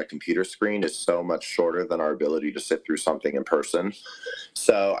on the computer screen is so much shorter than our ability to sit through something in person.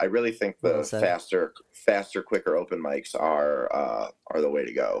 So I really think the faster, quicker open mics are the way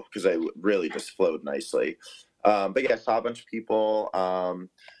to go, because they really just flowed nicely. But yeah, I saw a bunch of people,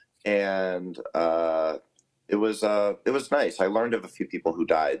 and it was nice. I learned of a few people who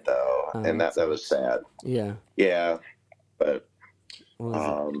died though, and that was sad. Yeah. Yeah, but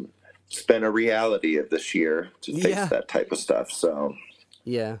it's been a reality of this year to face that type of stuff. So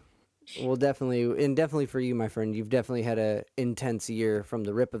yeah, well, definitely for you, my friend, you've definitely had a intense year from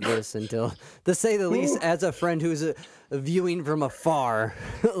the rip of this until, to say the least, as a friend who's viewing from afar.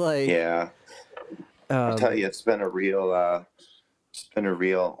 Like, yeah, I'll tell you, it's been a real. I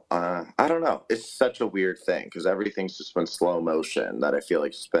don't know. It's such a weird thing because everything's just been slow motion that I feel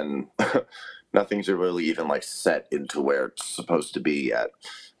like it's been nothing's really even like set into where it's supposed to be yet.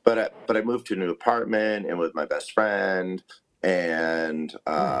 But I moved to a new apartment and with my best friend, and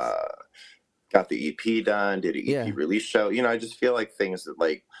got the EP done, did an EP release show. You know, I just feel like things that,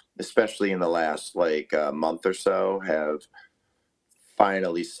 like, especially in the last like month or so, have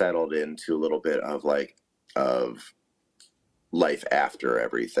finally settled into a little bit of life after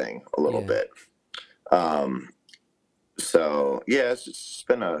everything a little bit. So yeah, it's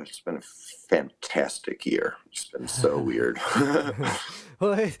been a fantastic year. It's been so weird.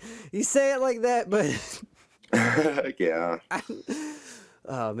 Well, you say it like that, but yeah.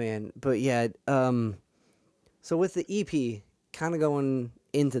 Oh man, but yeah. So with the EP, kind of going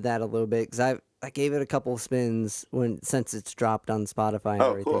into that a little bit, because I gave it a couple of spins since it's dropped on Spotify and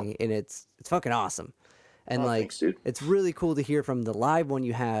everything, cool. And it's fucking awesome. And thanks, it's really cool to hear from the live one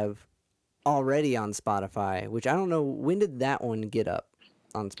you have already on Spotify, which I don't know, when did that one get up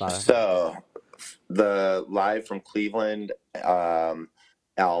on Spotify? So the Live from Cleveland album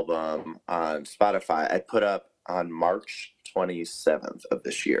on Spotify, I put up on March 27th of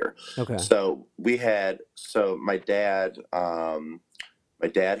this year. Okay. So my dad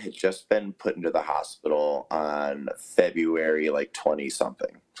had just been put into the hospital on February 20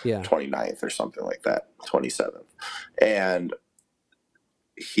 something. Yeah. 29th or something like that, 27th. And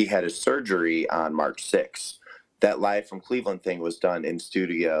he had his surgery on March 6th. That Live from Cleveland thing was done in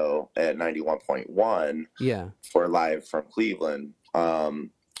studio at 91.1. Yeah. For Live from Cleveland.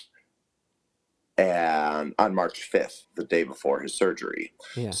 And on March 5th, the day before his surgery.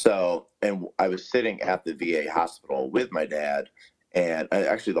 Yeah. So, and I was sitting at the VA hospital with my dad, and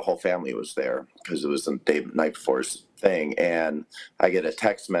actually the whole family was there because it was the night before his thing. And I get a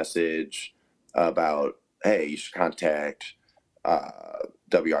text message about, hey, you should contact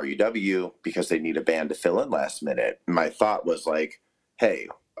WRUW because they need a band to fill in last minute. And my thought was like, hey,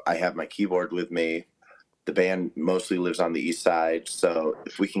 I have my keyboard with me. the band mostly lives on the east side, so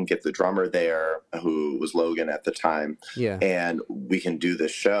if we can get the drummer there, who was Logan at the time, Yeah. and we can do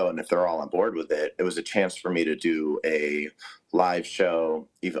this show, and if they're all on board with it, it was a chance for me to do a live show,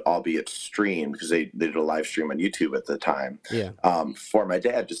 even albeit streamed, because they did a live stream on YouTube at the time, Yeah. for my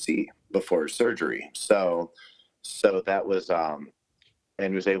dad to see before his surgery. So that was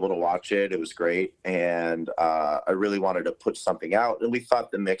and was able to watch it. It was great, and I really wanted to put something out, and we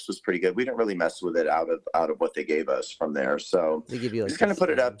thought the mix was pretty good. We didn't really mess with it out of what they gave us from there, so They give you we like just kind of put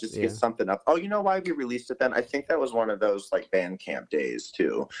it up sound. just to Yeah. get something up. Oh, you know why we released it then? I think that was one of those like Bandcamp days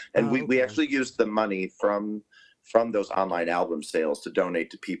too, and Oh, we okay. actually used the money from those online album sales to donate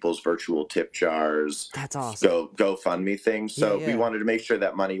to people's virtual tip jars, That's awesome. GoFundMe things. So Yeah, we yeah. wanted to make sure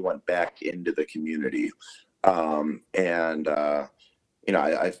that money went back into the community, and you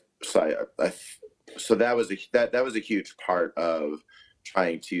know, so that was a huge part of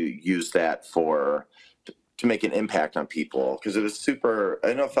trying to use that to make an impact on people, because it was super.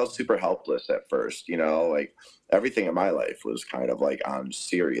 I know it felt super helpless at first. You know, like everything in my life was kind of like on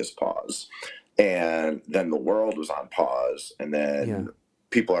serious pause, and then the world was on pause, and then Yeah.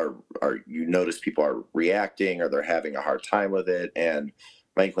 people are you notice people are reacting, or they're having a hard time with it, and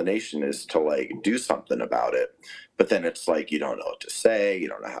my inclination is to like do something about it, but then it's like you don't know what to say, you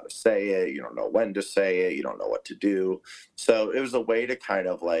don't know how to say it, you don't know when to say it, you don't know what to do. So it was a way to kind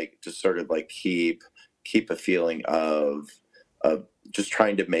of like just sort of like keep a feeling of just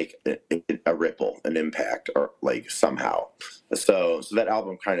trying to make a ripple, an impact, or like somehow. So that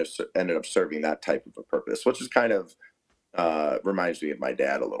album kind of ended up serving that type of a purpose, which is kind of reminds me of my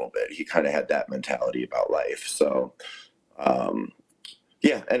dad a little bit. He kind of had that mentality about life. So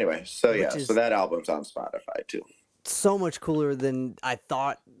yeah, anyway, so Which yeah, so is that album's on Spotify too. so much cooler than I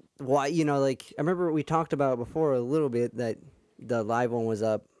thought. Why, like I remember we talked about before a little bit that the live one was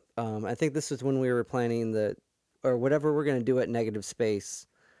up. I think this was when we were planning or whatever we're gonna do at Negative Space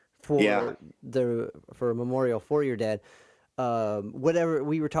Yeah. for a memorial for your dad. Whatever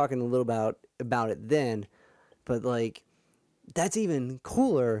we were talking a little about it then, but like that's even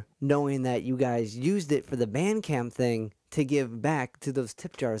cooler knowing that you guys used it for the Bandcamp thing to give back to those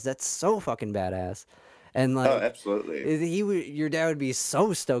tip jars. That's so fucking badass. And Oh, like absolutely. your dad would be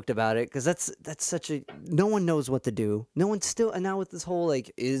so stoked about it because that's such a no one knows what to do. No one's still, and now with this whole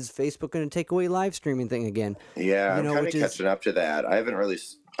like, is Facebook going to take away live streaming thing again? Yeah, I'm kind Which of is catching up to that. I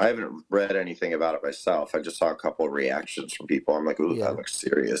haven't read anything about it myself. I just saw a couple of reactions from people. I'm like, ooh, yeah. that looks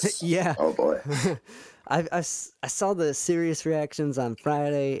serious. Yeah. Oh boy. I saw the serious reactions on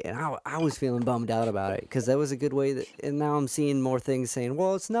Friday, and I was feeling bummed out about it because that was a good way and now I'm seeing more things saying,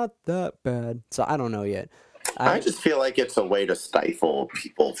 well, it's not that bad. So I don't know yet. I just feel like it's a way to stifle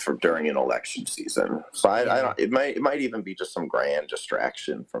people for during an election season. So I don't. It might even be just some grand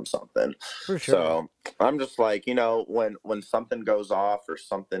distraction from something. For sure. So I'm just like, when something goes off or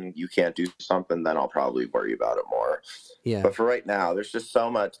something, you can't do something, then I'll probably worry about it more. Yeah. But for right now, there's so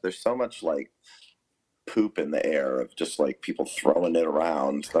much like poop in the air of just like people throwing it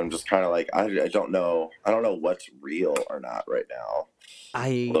around. So I'm just kind of like, I don't know what's real or not right now.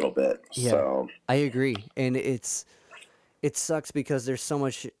 A little bit. Yeah, so I agree, and it sucks because there's so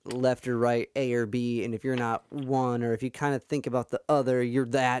much left or right, A or B, and if you're not one, or if you kind of think about the other, you're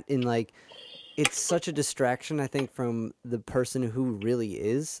that, and like it's such a distraction, I think, from the person who really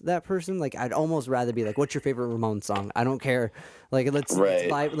is that person. Like, I'd almost rather be like, what's your favorite Ramones song? I don't care. Like, let's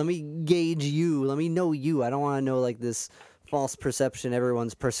let me gauge you. Let me know you. I don't want to know like this false perception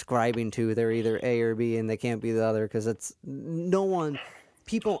everyone's prescribing to. They're either A or B and they can't be the other, because it's no one.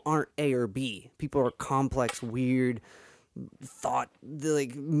 People aren't A or B. People are complex, weird, thought,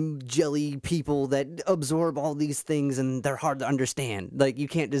 like jelly people that absorb all these things, and they're hard to understand. Like, you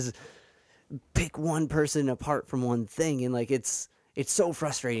can't just pick one person apart from one thing, and like it's so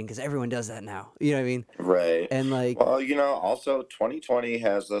frustrating because everyone does that now. You know what I mean? Right. And like, well, also 2020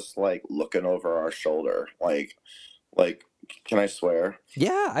 has us like looking over our shoulder, like, can I swear?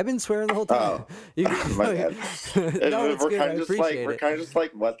 Yeah, I've been swearing the whole time. Oh, my bad. No, we're kind of just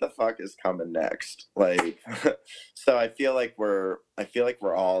like, what the fuck is coming next? Like, so I feel like we're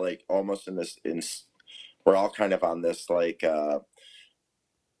all like almost we're all kind of on this like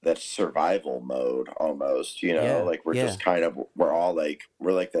that survival mode almost, like we're just kind of, we're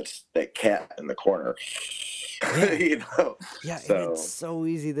like that cat in the corner. Yeah, so and it's so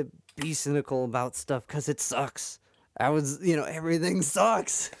easy to be cynical about stuff because it sucks. Everything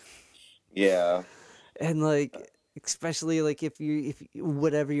sucks. Yeah. And like, especially like if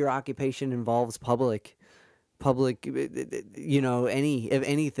whatever your occupation involves public,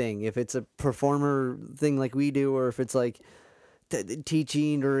 anything, if it's a performer thing like we do, or if it's like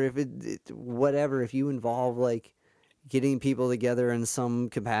teaching, or if whatever, if you involve like getting people together in some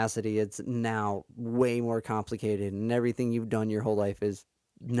capacity, it's now way more complicated, and everything you've done your whole life is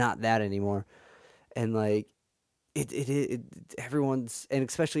not that anymore. And like it everyone's, and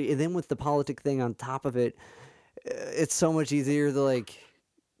especially, and then with the politic thing on top of it, it's so much easier to like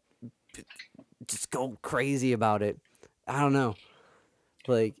just go crazy about it. I don't know,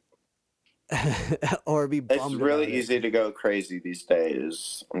 like, or be It's bummed really about it. easy to go crazy these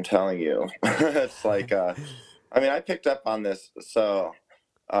days. I'm telling you. It's like, I mean, I picked up on this. So,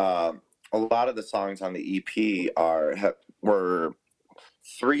 a lot of the songs on the EP were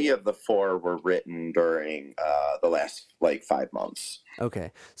 3 of the 4 were written during the last like 5 months.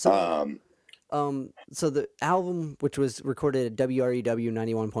 Okay, so Um, so the album, which was recorded at WREW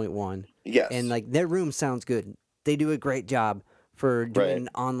 91.1, yes, and like their room sounds good. They do a great job for doing right. an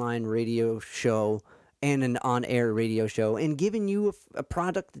online radio show and an on-air radio show, and giving you a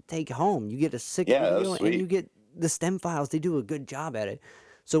product to take home. You get a sick Yeah, that video, was and you sweet. get the stem files. They do a good job at it.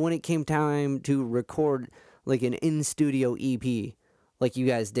 So when it came time to record like an in-studio EP, like you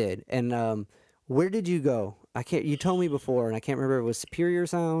guys did, and where did you go? I can't. You told me before, and I can't remember if it was Superior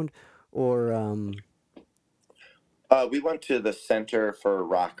Sound or We went to the Center for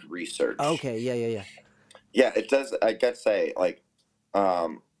Rock Research. Okay, yeah. Yeah, it does. I gotta say, like,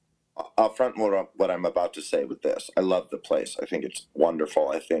 um, up front, what I'm about to say with this, I love the place. I think it's wonderful.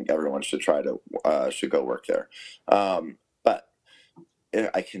 I think everyone should go work there. But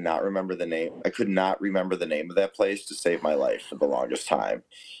I cannot remember the name. I could not remember the name of that place to save my life for the longest time.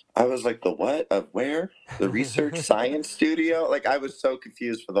 I was like, the what? Of where? The Research Science Studio? Like, I was so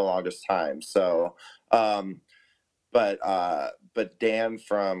confused for the longest time. So, um, but Dan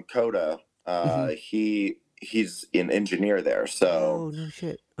from Coda, Mhm. he's an engineer there. So, Oh, no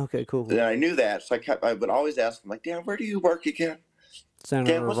shit. Okay, cool. and I knew that. So I would always ask him, like, Dan, where do you work again?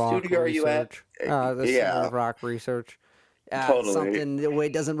 Center Dan, of what Rock studio are you at? Research. The Center Yeah, of Rock Research. totally. Something the way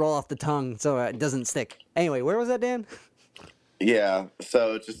it doesn't roll off the tongue, so it doesn't stick. Anyway, where was that, Dan? Yeah.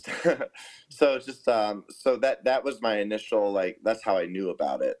 So just so that was my initial, like, that's how I knew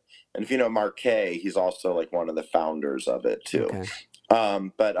about it. And if you know Mark Kay, he's also like one of the founders of it too. Okay.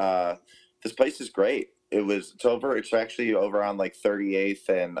 But this place is great. It's actually over on like 38th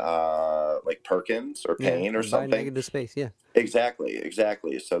and like Perkins or Yeah, Payne or by something. negative space. Yeah. Exactly.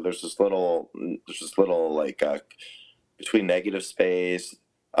 So there's this little like between Negative Space,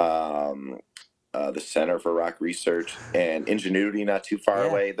 um, the Center for Rock Research, and Ingenuity, not too far Yeah.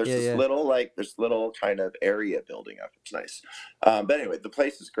 away. There's Yeah. this Yeah. little kind of area building up. It's nice. But anyway, the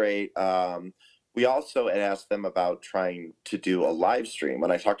place is great. We also had asked them about trying to do a live stream. When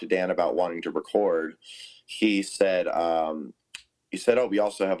I talked to Dan about wanting to record, he said, "Oh, we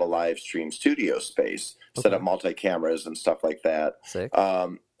also have a live stream studio space, set up Okay. multi cameras and stuff like that." Sick.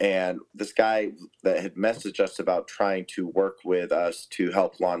 And this guy that had messaged us about trying to work with us to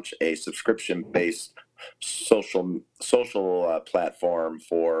help launch a subscription based social platform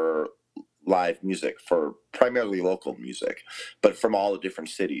for live music, for primarily local music, but from all the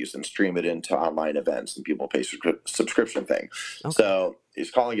different cities, and stream it into online events and people pay subscription thing. Okay. So he's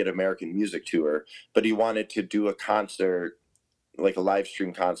calling it American Music Tour, but he wanted to do a concert, like a live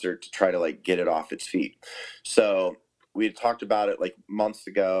stream concert, to try to like get it off its feet. So we had talked about it like months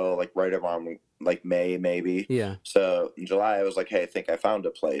ago, like right around like May maybe. Yeah. So in July, I was like, hey, I think I found a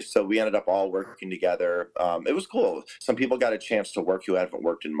place. So we ended up all working together. It was cool. Some people got a chance to work who haven't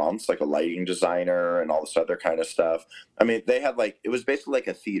worked in months, like a lighting designer and all this other kind of stuff. I mean, they had like, it was basically like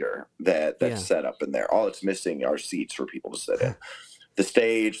a theater that's Yeah. set up in there. All it's missing are seats for people to sit in. The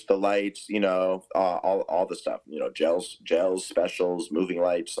stage, the lights, all the stuff, gels, specials, moving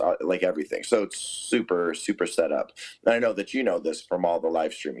lights, like everything. So it's super, super set up. And I know that you know this from all the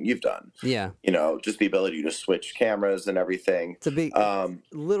live streaming you've done. Yeah. Just the ability to switch cameras and everything. It's a big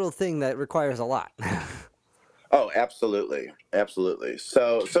little thing that requires a lot. Oh, absolutely.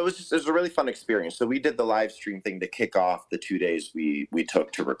 So it was a really fun experience. So we did the live stream thing to kick off the 2 days we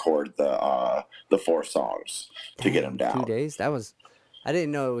took to record the 4 songs to get them Dang, down. 2 days? That was. I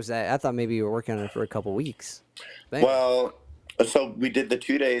didn't know it was that. I thought maybe you were working on it for a couple weeks. But anyway. Well, so we did the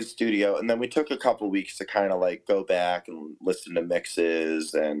 2 days studio, and then we took a couple weeks to kind of like go back and listen to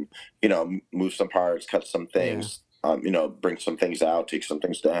mixes and, move some parts, cut some things, bring some things out, take some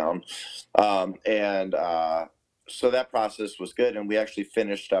things down. So that process was good. And we actually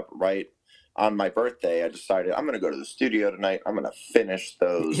finished up right on my birthday. I decided I'm going to go to the studio tonight. I'm going to finish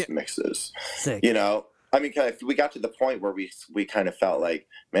those Yeah. mixes, Sick. I mean, we got to the point where we kind of felt like,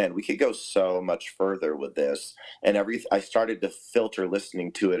 man, we could go so much further with this, and I started to filter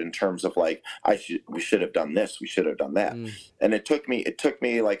listening to it in terms of like, we should have done this, we should have done that, and it took me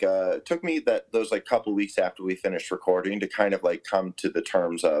those like couple weeks after we finished recording to kind of like come to the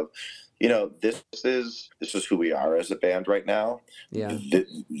terms of, this is who we are as a band right now. Yeah.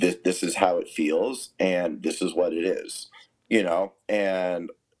 This is how it feels, and this is what it is, and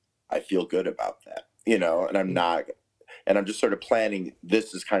I feel good about that, and I'm just sort of planning.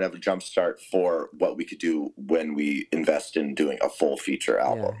 This is kind of a jumpstart for what we could do when we invest in doing a full feature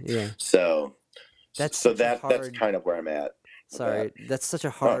album. Yeah. So that's kind of where I'm at. Sorry, that's such a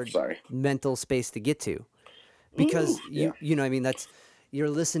hard mental space to get to, because you know, I mean, you're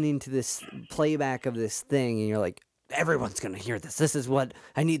listening to this playback of this thing, and you're like, everyone's going to hear this. This is what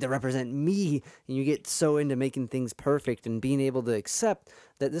I need to represent me. And you get so into making things perfect and being able to accept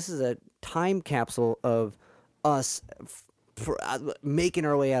that this is a time capsule of us making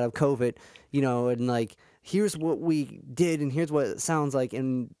our way out of COVID, and like, here's what we did and here's what it sounds like.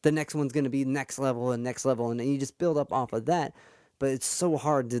 And the next one's going to be next level. And you just build up off of that. But it's so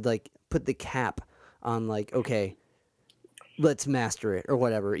hard to like put the cap on like, okay, let's master it or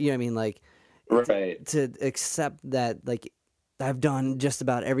whatever. You know what I mean? Like, right. To accept that, like, I've done just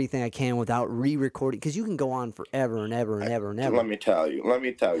about everything I can without re-recording, because you can go on forever and ever and ever and ever. Let me tell you,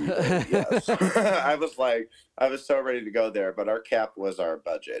 yes. I was so ready to go there, but our cap was our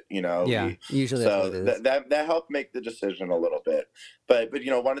budget, Yeah, usually so that's what it is. that helped make the decision a little bit. But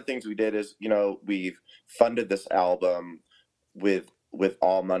one of the things we did is, we've funded this album with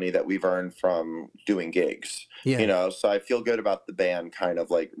all money that we've earned from doing gigs. Yeah. So I feel good about the band kind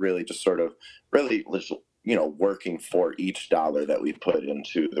of like really just sort of really working for each dollar that we put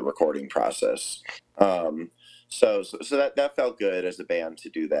into the recording process. So that felt good as a band to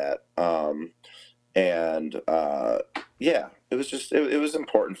do that. It was just, it was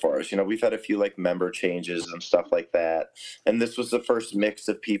important for us. We've had a few like member changes and stuff like that. And this was the first mix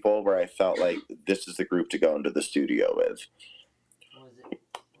of people where I felt like this is the group to go into the studio with. What was it?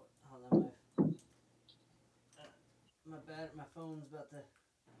 Hold on, my phone's about to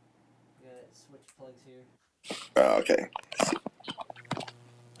switch plugs here. Oh, okay.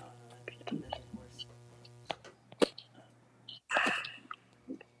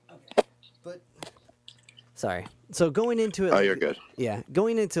 But sorry. So going into it, you're good. Yeah,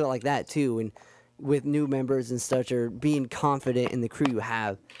 going into it like that too, and with new members and such, or being confident in the crew you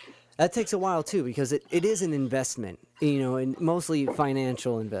have, that takes a while too, because it is an investment, and mostly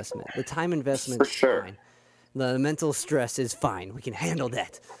financial investment. The time investment is fine. The mental stress is fine. We can handle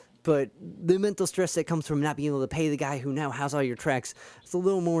that. But the mental stress that comes from not being able to pay the guy who now has all your tracks, it's a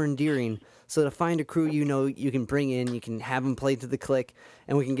little more endearing. So to find a crew you can bring in, you can have them play to the click,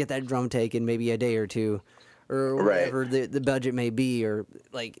 and we can get that drum take in maybe a day or two, or whatever the budget may be, or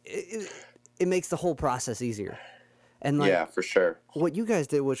like it makes the whole process easier. And like, yeah, for sure. What you guys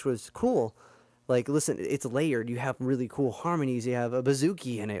did, which was cool, like, listen, it's layered. You have really cool harmonies. You have a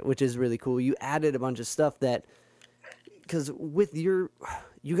bouzouki in it, which is really cool. You added a bunch of stuff that, because with you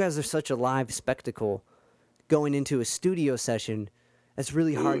guys are such a live spectacle going into a studio session, it's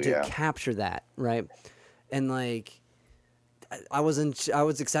really hard to capture that, right? And like, I was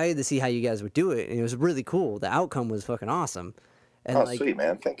excited to see how you guys would do it, and it was really cool. The outcome was fucking awesome. And sweet,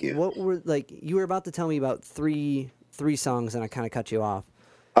 man, thank you. What were, like, you were about to tell me about three songs, and I kind of cut you off.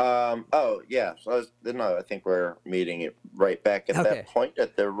 So I think we're meeting it right back at that point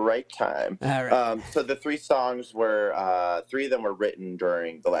at the right time. All right. So the three songs were, three of them were written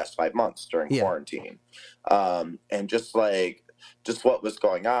during the last 5 months during quarantine. And just what was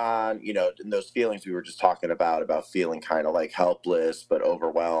going on, and those feelings we were just talking about feeling kind of like helpless, but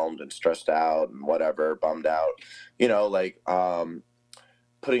overwhelmed and stressed out and whatever, bummed out,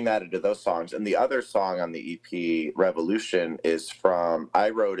 putting that into those songs. And the other song on the EP, Revolution, I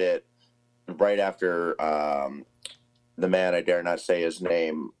wrote it right after the man, I dare not say his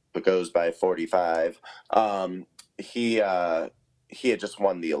name, but goes by 45. He had just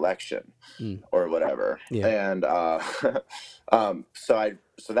won the election or whatever. Yeah. And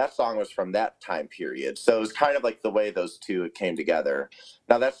so that song was from that time period. So it was kind of like the way those two came together.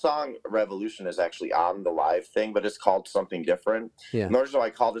 Now that song Revolution is actually on the live thing, but it's called something different. Yeah. Nor do I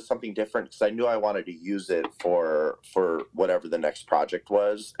called it something different because I knew I wanted to use it for whatever the next project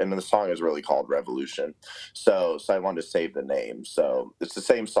was. And then the song is really called Revolution. So I wanted to save the name. So it's the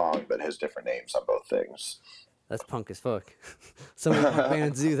same song, but it has different names on both things. That's punk as fuck. So many punk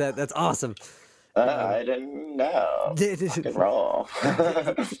bands do that. That's awesome. I didn't know. Rock and roll.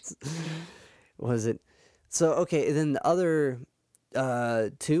 Was it? So, okay, then the other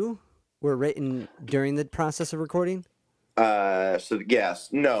two were written during the process of recording? So yes,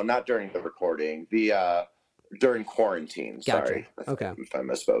 no, not during the recording. During quarantine. Gotcha. Sorry Okay. if I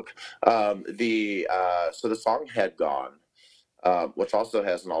misspoke. So the song Head Gone, which also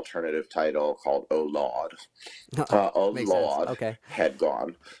has an alternative title called Oh Lord. Oh Makes sense. Lord, Okay. Head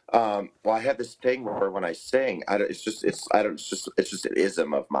Gone. Well, I have this thing where when I sing, it's just an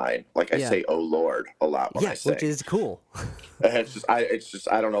ism of mine. Like I Yeah. say, Oh Lord, a lot when I Yeah, which sing. is cool. It's just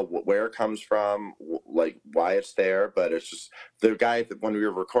I don't know where it comes from, like why it's there, but it's just the guy that when we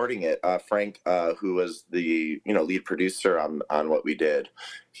were recording it, Frank, who was the lead producer on what we did,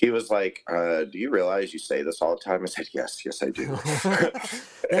 he was like, "Do you realize you say this all the time?" I said, "Yes, yes, I do." That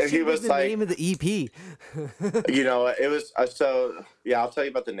And he should be was the like, name of the EP. it was so yeah. I'll tell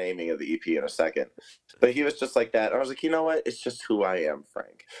you about the naming of the EP in a second. But he was just like that. I was like, you know what? It's just who I am,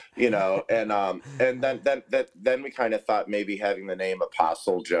 Frank. And then we kind of thought maybe having the name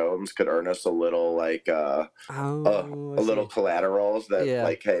Apostle Jones could earn us a little Oh, I a little see. collaterals that Yeah.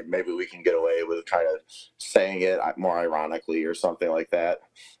 like, hey, maybe we can get away with kind of saying it more ironically or something like that.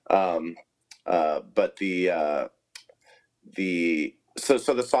 But the so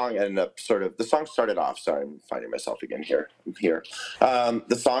the song ended up the song started off. Sorry, I'm finding myself again here. I'm here.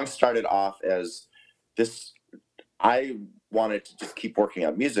 The song started off as this. I wanted to just keep working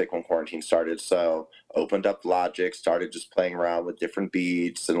on music when quarantine started, so opened up Logic, started just playing around with different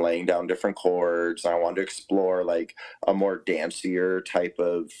beats and laying down different chords. I wanted to explore like a more dancier type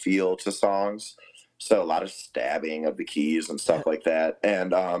of feel to songs. So a lot of stabbing of the keys and stuff like that.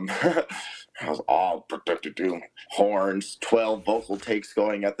 And I was all horns, 12 vocal takes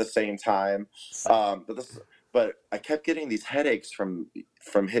going at the same time. But I kept getting these headaches from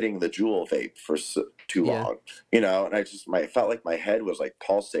hitting the Juul vape for too Yeah. long, and I felt like my head was like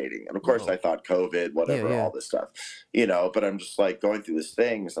pulsating. And of course Whoa. I thought COVID, Yeah, whatever, yeah. all this stuff, but I'm just like going through this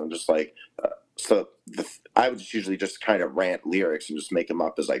thing. So I'm just like, I would just usually just kind of rant lyrics and just make them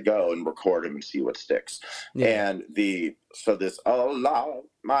up as I go and record them and see what sticks. Yeah. And this, oh Lord,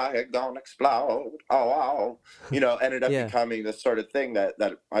 my head gonna explode, oh, ended up Yeah. becoming this sort of thing that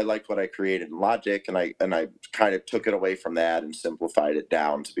I liked what I created in Logic, and I kind of took it away from that and simplified it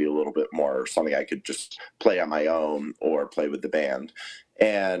down to be a little bit more something I could just play on my own or play with the band.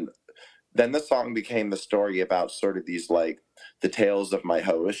 And then the song became the story about sort of these like the tales of my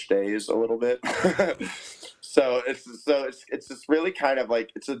hoish days a little bit. It's just really kind of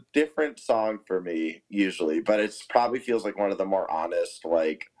like it's a different song for me usually, but it's probably feels like one of the more honest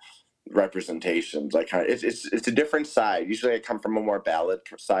like representations. Like it's a different side. Usually I come from a more ballad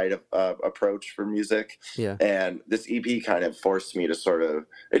side of approach for music. Yeah. And this EP kind of forced me to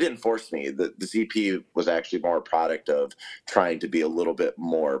it didn't force me. This EP was actually more a product of trying to be a little bit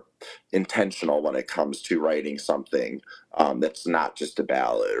more intentional when it comes to writing something that's not just a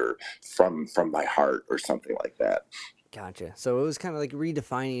ballad or from my heart or something like that. Gotcha. So it was kind of like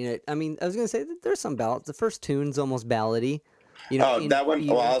redefining it. I mean, I was gonna say that there's some ballads. The first tune's almost ballady, Oh, in that one.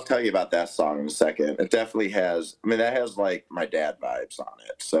 Well, feel. I'll tell you about that song in a second. It definitely has. I mean, that has like my dad vibes on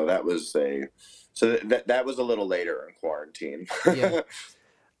it. So that was that was a little later in quarantine. Yeah.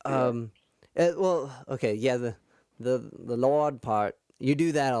 Yeah. Well, okay, yeah. The Lord part, you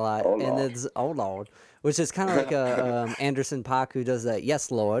do that a lot, Oh and Lord. there's Oh Lord, which is kind of like a Anderson .Paak who does that. Yes,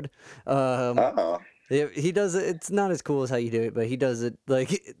 Lord. Um, Oh. Yeah, he does it. It's not as cool as how you do it, but he does it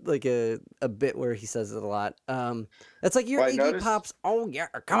like a bit where he says it a lot. It's like your Well, I Iggy noticed. Pop's. Oh yeah,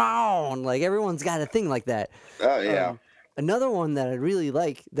 come on! Like everyone's got a thing like that. Oh yeah. Um, Another one that I really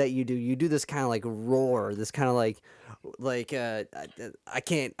like that you do this kind of like roar, this kind of like I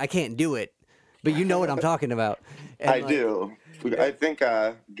can't do it, but you know what I'm talking about, and I like do. uh, I think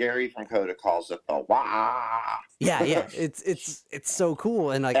Gary from Coda calls it the wah. yeah, it's so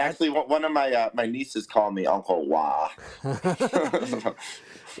cool, and like Actually, one of my nieces called me Uncle Wah.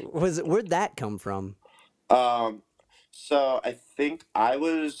 where'd that come from? Um, so I think I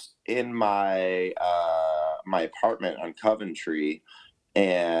was in my apartment on Coventry,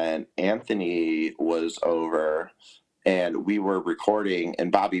 and Anthony was over, and we were recording,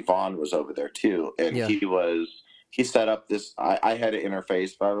 and Bobby Vaughn was over there too, and Yeah, he set up this. I had an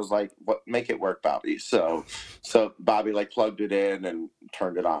interface, but I was like, "What? Make it work, Bobby." So Bobby like plugged it in and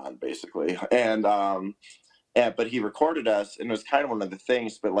turned it on, basically, and but he recorded us, and it was kind of one of the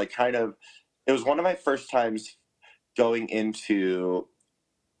things, but like kind of, it was one of my first times going into.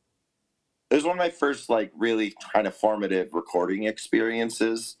 It was one of my first like really kind of formative recording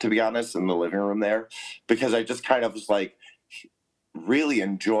experiences, to be honest, in the living room there, because I just kind of was like really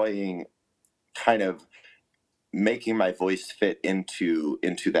enjoying kind of making my voice fit into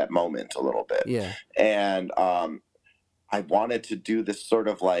that moment a little bit. yeah, And I wanted to do this sort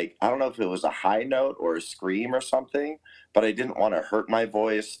of like, I don't know if it was a high note or a scream or something, but I didn't want to hurt my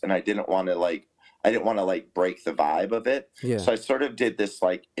voice and I didn't want to like break the vibe of it. Yeah. So I sort of did this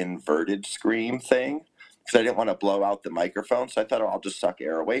like inverted scream thing because I didn't want to blow out the microphone. So I thought, oh, I'll just suck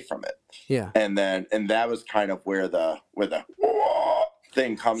air away from it. Yeah. And that was kind of where the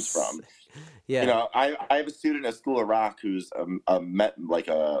thing comes from. Yeah. You know, I have a student at School of Rock who's like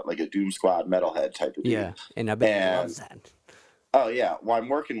a Doom Squad metalhead type of dude. Yeah. And I bet he loves that. Oh yeah, well I'm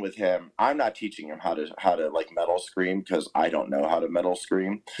working with him. I'm not teaching him how to like metal scream because I don't know how to metal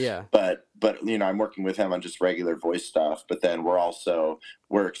scream. Yeah. But you know, I'm working with him on just regular voice stuff. But then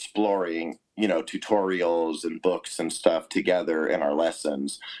we're exploring, you know, tutorials and books and stuff together in our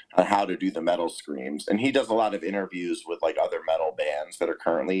lessons on how to do the metal screams. And he does a lot of interviews with like other metal bands that are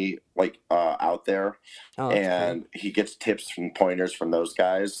currently like out there, and he gets tips and pointers from those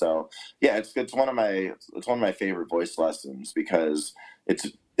guys. So yeah, it's one of my favorite voice lessons because it's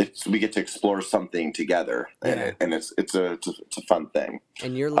we get to explore something together, and it's a fun thing.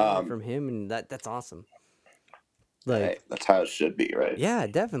 And you're learning from him, and that's awesome. Like, hey, that's how it should be, right? Yeah,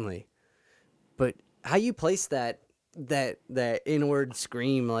 definitely. But how you place that inward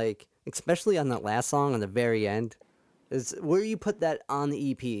scream, like especially on that last song on the very end, is where you put that on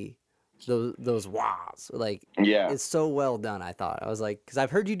the EP. Those wahs, like, yeah, it's so well done. I thought, I was like, because I've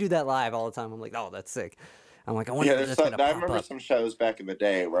heard you do that live all the time. I'm like, oh, that's sick. I'm like, I wonder if that's gonna pop I remember up. some shows back in the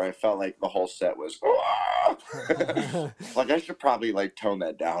day where I felt like the whole set was like I should probably like tone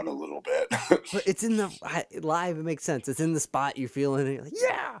that down a little bit. But it's in the live. It makes sense. It's in the spot. You're feeling it. You're like,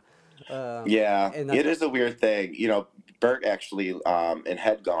 yeah. Yeah, it is a weird thing. You know, Bert actually in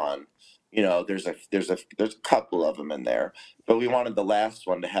Head Gone, you know, there's a couple of them in there, but we wanted the last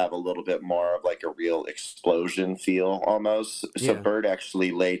one to have a little bit more of like a real explosion feel almost. So Bert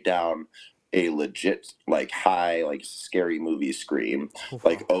actually laid down a legit like high like scary movie scream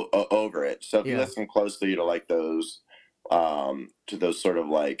like over it. So if you listen closely to like those sort of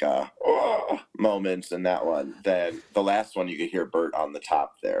like moments in that one, then the last one you could hear Bert on the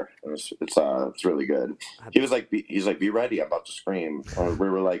top there. It's really good. He's like, be ready, I'm about to scream. Or we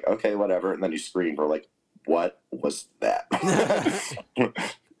were like, okay, whatever, and then he screamed. We're like, what was that?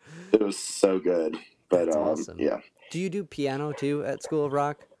 It was so good. But awesome. Yeah. Do you do piano too at School of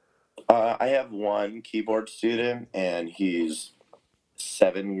Rock? I have one keyboard student, and he's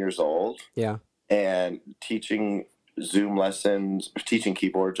 7 years old. Yeah. And teaching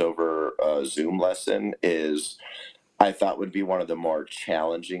keyboards over a Zoom lesson I thought would be one of the more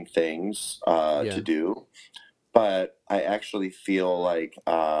challenging things to do. But I actually feel like,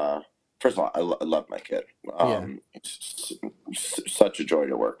 first of all, I love my kid. It's such a joy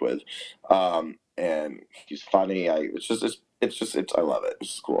to work with. And he's funny. I love it.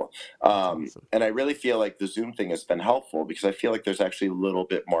 It's cool. Awesome. And I really feel like the Zoom thing has been helpful because I feel like there's actually a little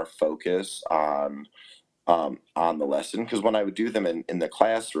bit more focus on the lesson. Because when I would do them in the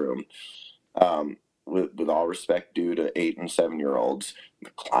classroom, with all respect due to 8 and 7 year olds,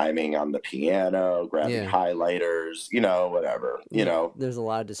 climbing on the piano, grabbing highlighters, you know, whatever, you know. There's a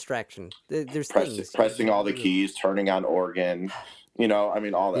lot of distraction. There's pressing all the keys, turning on organ. You know, I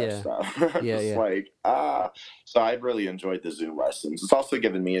mean, all that stuff. Like, so I've really enjoyed the Zoom lessons. It's also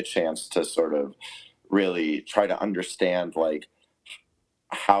given me a chance to sort of really try to understand, like,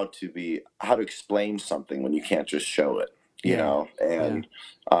 how to explain something when you can't just show it, you know? And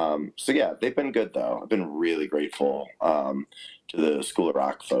so, yeah, they've been good, though. I've been really grateful to the School of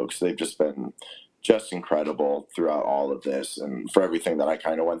Rock folks. They've just been just incredible throughout all of this and for everything that I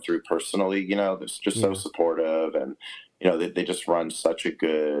kind of went through personally. You know, they're just so supportive, and you know, they just run such a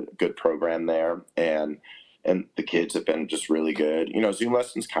good program there, and the kids have been just really good. You know, Zoom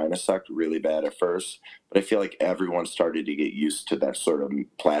lessons kind of sucked really bad at first, but I feel like everyone started to get used to that sort of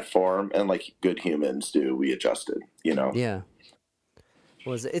platform, and like good humans do, we adjusted, you know? Yeah.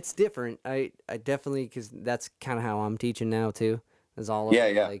 It's different. I definitely, because that's kind of how I'm teaching now too, is all of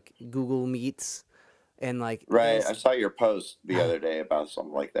like Google Meets. And like, right, I saw your post the other day about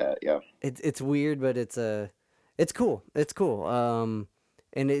something like that. Yeah, it's weird, but it's cool. It's cool.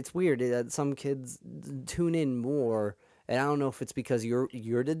 And it's weird that some kids tune in more, and I don't know if it's because you're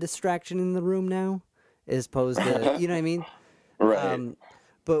the distraction in the room now, as opposed to you know what I mean, right?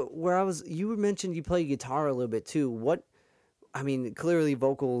 But you mentioned you play guitar a little bit too. I mean, clearly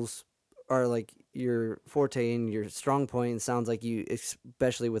vocals are like your forte and your strong point. It sounds like you,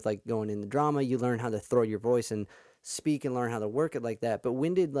 especially with like going into drama, you learn how to throw your voice and speak and learn how to work it like that. But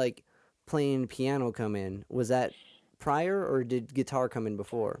when did like playing piano come in? Was that prior, or did guitar come in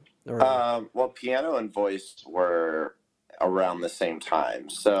before? Or well, piano and voice were around the same time.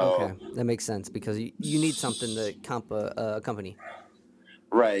 So Okay, that makes sense because you need something to accompany.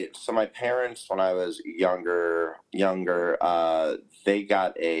 Right. So my parents, when I was younger, they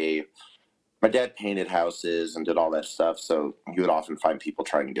got my dad painted houses and did all that stuff. So you would often find people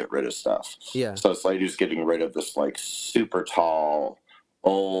trying to get rid of stuff. Yeah. So it's like he was getting rid of this like super tall,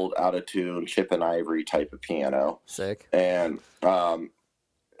 old, out of tune, chip and ivory type of piano. Sick. And so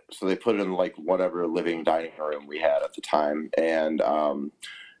they put it in like whatever living dining room we had at the time. And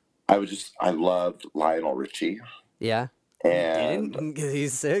I loved Lionel Richie. Yeah. And didn't?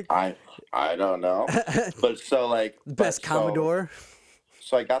 He's sick. I don't know, but so like best Commodore.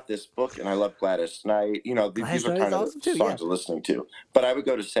 So I got this book, and I love Gladys Knight. You know, these are kind of awesome the songs I'm listening to. But I would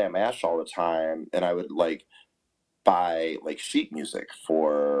go to Sam Ash all the time, and I would like buy like sheet music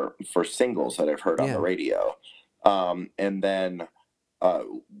for singles that I've heard on the radio, and then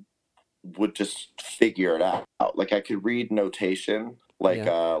would just figure it out. Like I could read notation, like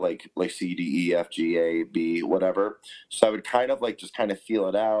C D E F G A B whatever. So I would kind of feel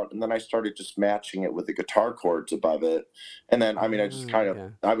it out, and then I started just matching it with the guitar chords above it, and then I would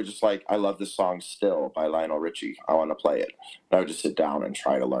just like, I love this song Still by Lionel Richie. I want to play it. And I would just sit down and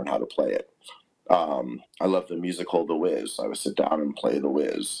try to learn how to play it. I love the musical The Wiz. I would sit down and play The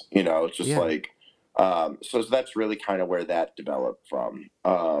Wiz. You know, it's just like. So that's really kind of where that developed from.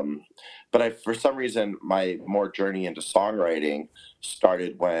 But for some reason, my more journey into songwriting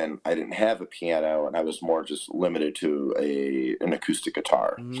started when I didn't have a piano and I was more just limited to an acoustic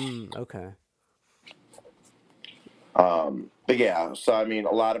guitar. Okay. But yeah, so I mean,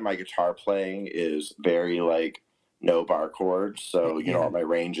 a lot of my guitar playing is very like no bar chords, so you know what my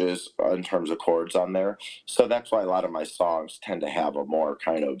range is in terms of chords on there. So that's why a lot of my songs tend to have a more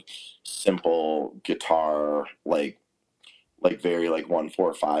kind of simple guitar, like very like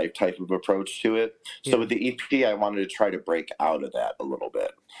 1-4-5 type of approach to it. So with the EP, I wanted to try to break out of that a little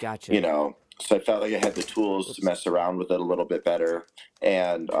bit. Gotcha. You know, so I felt like I had the tools to mess around with it a little bit better,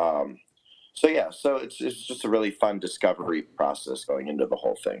 and so it's just a really fun discovery process going into the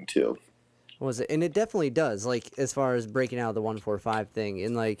whole thing too. Was it? And it definitely does, like, as far as breaking out the 1-4-5 thing.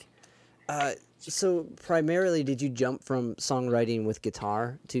 And, like, so primarily did you jump from songwriting with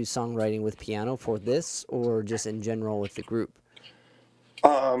guitar to songwriting with piano for this, or just in general with the group?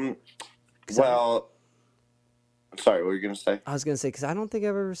 Well, sorry, what were you going to say? I was going to say, because I don't think I've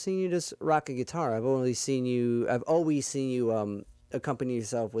ever seen you just rock a guitar. I've always seen you accompany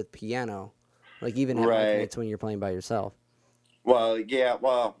yourself with piano, like even at nights when you're playing by yourself. Well, yeah,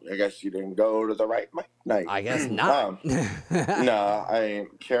 I guess you didn't go to the right night. I guess not. No,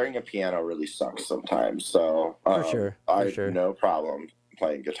 carrying a piano really sucks sometimes. So for sure. I have no problem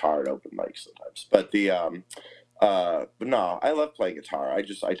playing guitar at open mics sometimes. But but no, I love playing guitar. I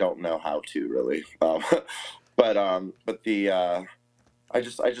don't know how to really. I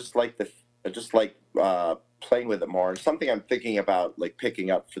just like playing with it more. And something I'm thinking about like picking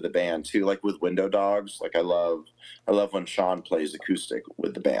up for the band too, like with Window Dogs. Like I love when Sean plays acoustic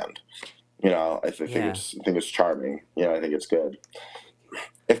with the band. You know, I think it's charming. You know, I think it's good.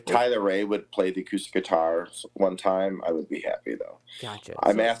 If Tyler Ray would play the acoustic guitar one time, I would be happy though. Gotcha.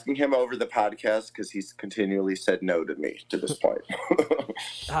 I'm asking him over the podcast because he's continually said no to me to this point.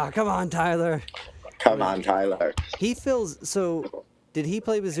 Come on, Tyler. Come on, Tyler. He feels so. Did he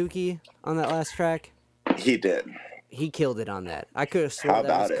play bouzouki on that last track? He did. He killed it on that. I could have sworn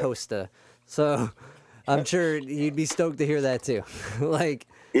that was Costa. So I'm sure you'd be stoked to hear that too. Like.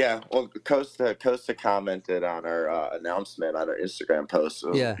 Yeah, well, Costa commented on our announcement on our Instagram post.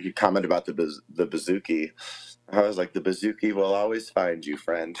 So he commented about the bouzouki. I was like, the bouzouki will always find you,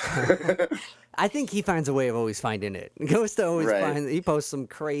 friend. I think he finds a way of always finding it. Costa always finds. He posts some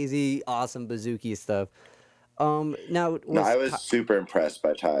crazy, awesome bouzouki stuff. I was super impressed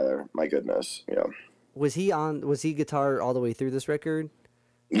by Tyler. My goodness, yeah. Was he guitar all the way through this record?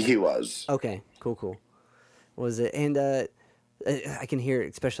 He was. Okay, cool. Was it? And I can hear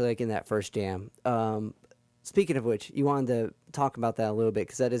it, especially like in that first jam. Speaking of which, you wanted to talk about that a little bit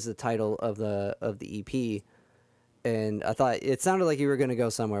because that is the title of the EP, and I thought it sounded like you were going to go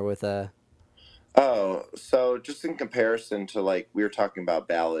somewhere with a. Oh, so just in comparison to like we were talking about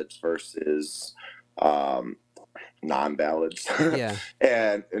ballads versus non-ballads, yeah,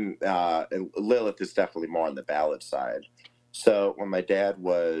 and Lilith is definitely more on the ballad side. So when my dad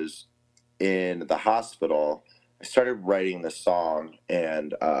was in the hospital, I started writing the song,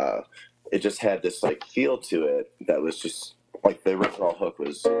 and it just had this like feel to it that was just like the original hook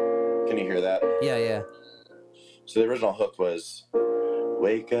was. Can you hear that? Yeah. So the original hook was,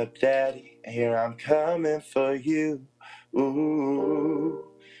 "Wake up, Daddy, here I'm coming for you. Ooh,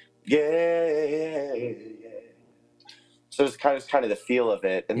 yeah. so it's kind of the feel of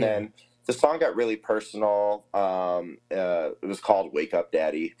it. And then the song got really personal. It was called "Wake Up,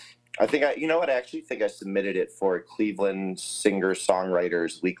 Daddy." I think I actually think I submitted it for a Cleveland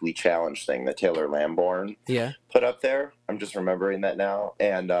singer-songwriters weekly challenge thing that Taylor Lamborn put up there. I'm just remembering that now.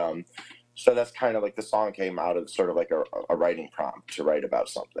 And so that's kind of like the song came out of sort of like a writing prompt to write about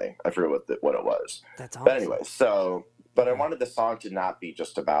something. I forget what it was. That's awesome. But anyway, but I wanted the song to not be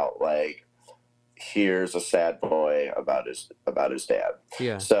just about like, here's a sad boy about his dad.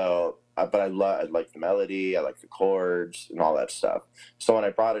 Yeah. So, but I like the melody, I like the chords and all that stuff. So when I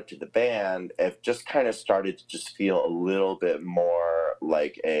brought it to the band, it just kind of started to just feel a little bit more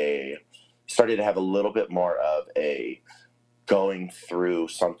like started to have a little bit more of a going through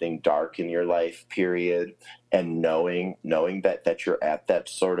something dark in your life period, and knowing that you're at that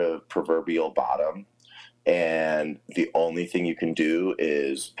sort of proverbial bottom, and the only thing you can do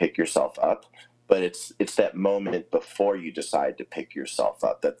is pick yourself up. But it's that moment before you decide to pick yourself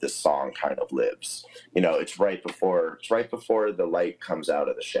up that this song kind of lives. It's right before the light comes out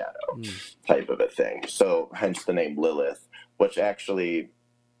of the shadow, type of a thing. So hence the name Lilith, which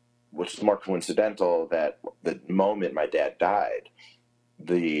is more coincidental that the moment my dad died,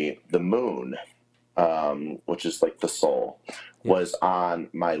 the moon, which is like the soul, was on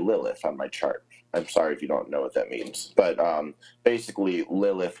my Lilith on my chart. I'm sorry if you don't know what that means, but basically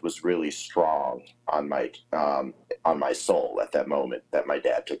Lilith was really strong on my soul at that moment that my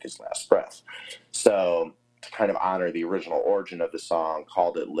dad took his last breath. So to kind of honor the original origin of the song,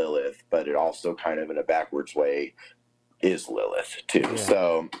 called it Lilith, but it also kind of in a backwards way is Lilith too. Yeah.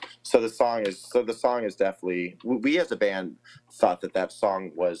 So the song is definitely, we as a band thought that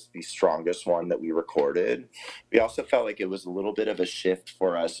song was the strongest one that we recorded. We also felt like it was a little bit of a shift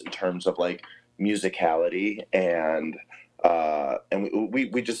for us in terms of like musicality, and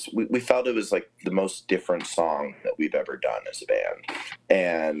we felt it was like the most different song that we've ever done as a band,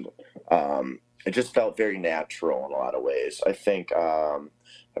 and it just felt very natural in a lot of ways. I think a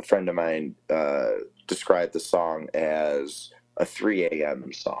friend of mine described the song as a 3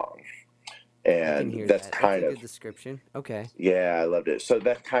 a.m. song, and that's kind of a good description. Okay. Yeah, I loved it. So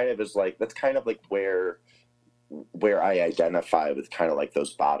that's kind of like where I identify with kind of like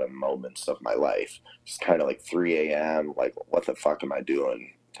those bottom moments of my life. Just kind of like 3 a.m. like, what the fuck am I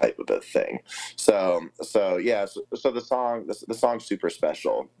doing type of a thing. So the song's super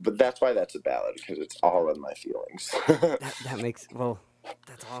special, but that's why that's a ballad, because it's all in my feelings.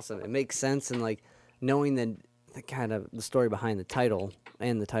 That's awesome. It makes sense, and like knowing that the kind of the story behind the title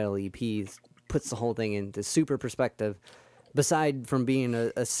and the title EP puts the whole thing into super perspective. Beside from being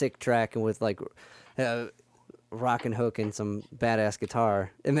a sick track and with like rock and hook and some badass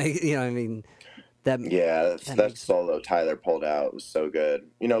guitar, it makes that solo Tyler pulled out was so good.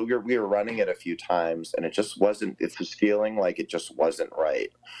 We were running it a few times, and it was feeling like it just wasn't right.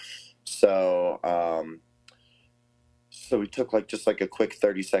 So we took just a quick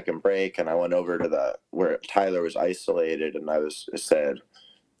 30-second break, and I went over to where Tyler was isolated, and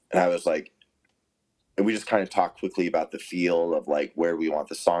we just kind of talked quickly about the feel of like where we want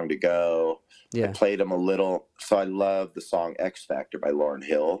the song to go. I played him a little. So I love the song X Factor by Lauryn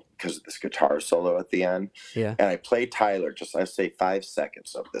Hill because of this guitar solo at the end. Yeah. And I played Tyler I say 5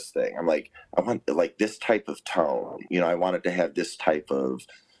 seconds of this thing. I'm like, I want like this type of tone. I wanted to have this type of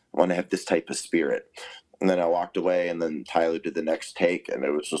spirit. And then I walked away, and then Tyler did the next take, and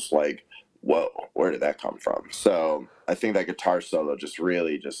it was just like, whoa, where did that come from? So I think that guitar solo just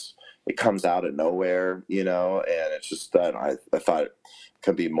really it comes out of nowhere, and it's just that I thought it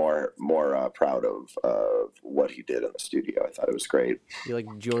could be more proud of what he did in the studio. I thought it was great. You like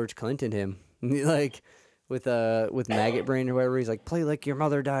George Clinton him, like with Maggot Brain or whatever. He's like, play like your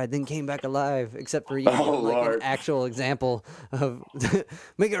mother died, then came back alive. Except for you, an actual example of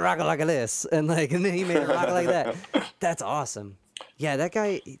make it rock like this, and then he made it rock like that. That's awesome. Yeah, that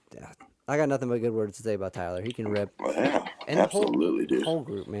guy. I got nothing but good words to say about Tyler. He can rip. Well, yeah, and absolutely, dude. The whole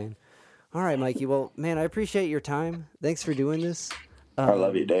group, man. All right, Mikey. Well, man, I appreciate your time. Thanks for doing this. I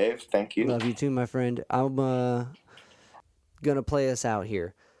love you, Dave. Thank you. Love you too, my friend. I'm gonna play us out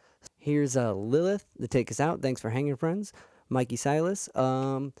here. Here's Lilith to take us out. Thanks for hanging, friends. Mikey Silas.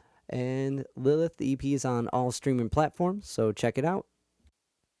 And Lilith, the EP is on all streaming platforms, so check it out.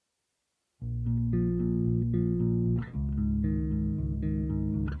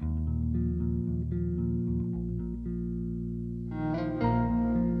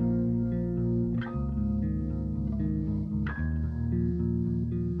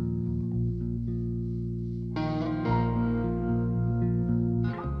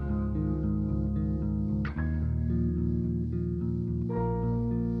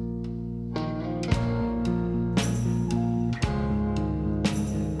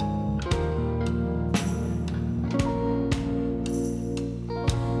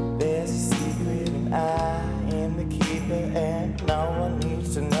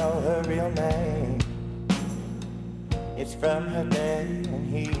 from her day, and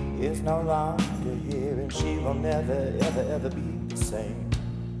he is no longer here, and she will never, ever, ever be the same.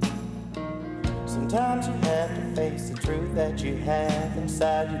 Sometimes you have to face the truth that you have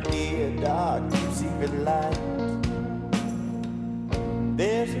inside your dear dark, deep secret light.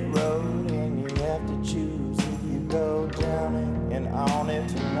 There's a road and you have to choose if you go down it and on it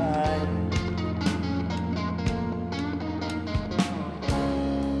tonight.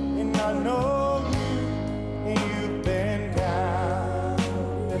 And I know you, and you've been down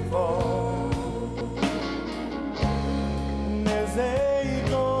before. And there's a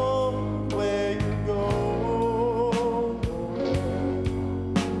goal where you go.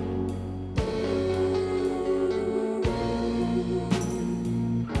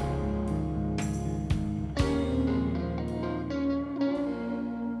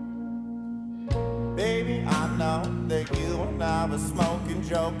 Baby, I know that you and I were smoking,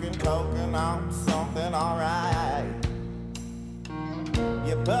 joking, coking on something alright.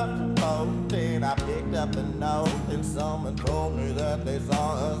 You puffed and puffed and I picked up a note, and someone told me that they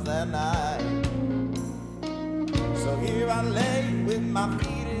saw us that night. So here I lay with my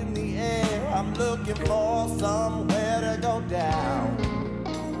feet in the air, I'm looking for somewhere to go down.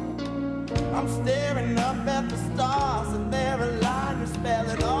 I'm staring up at the stars and they're aligned and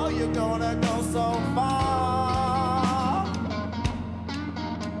spelling, oh, you're gonna go so far.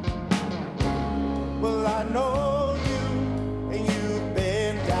 Well, I know you, and you've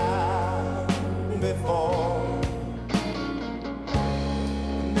been down before.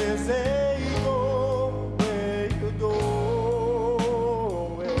 And there's a goal where you go.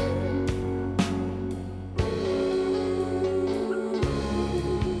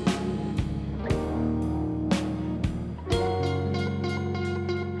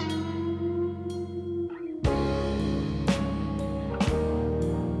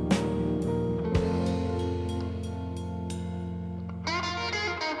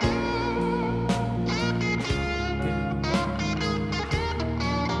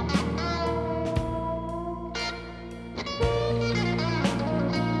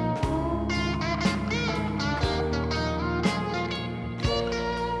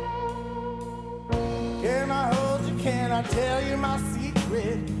 Can I hold you? Can I tell you my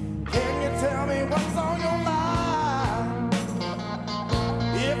secret? Can you tell me what's on your mind?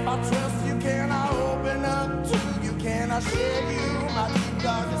 If I trust you, can I open up to you? Can I share you my deep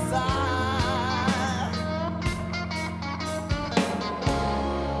darkest side?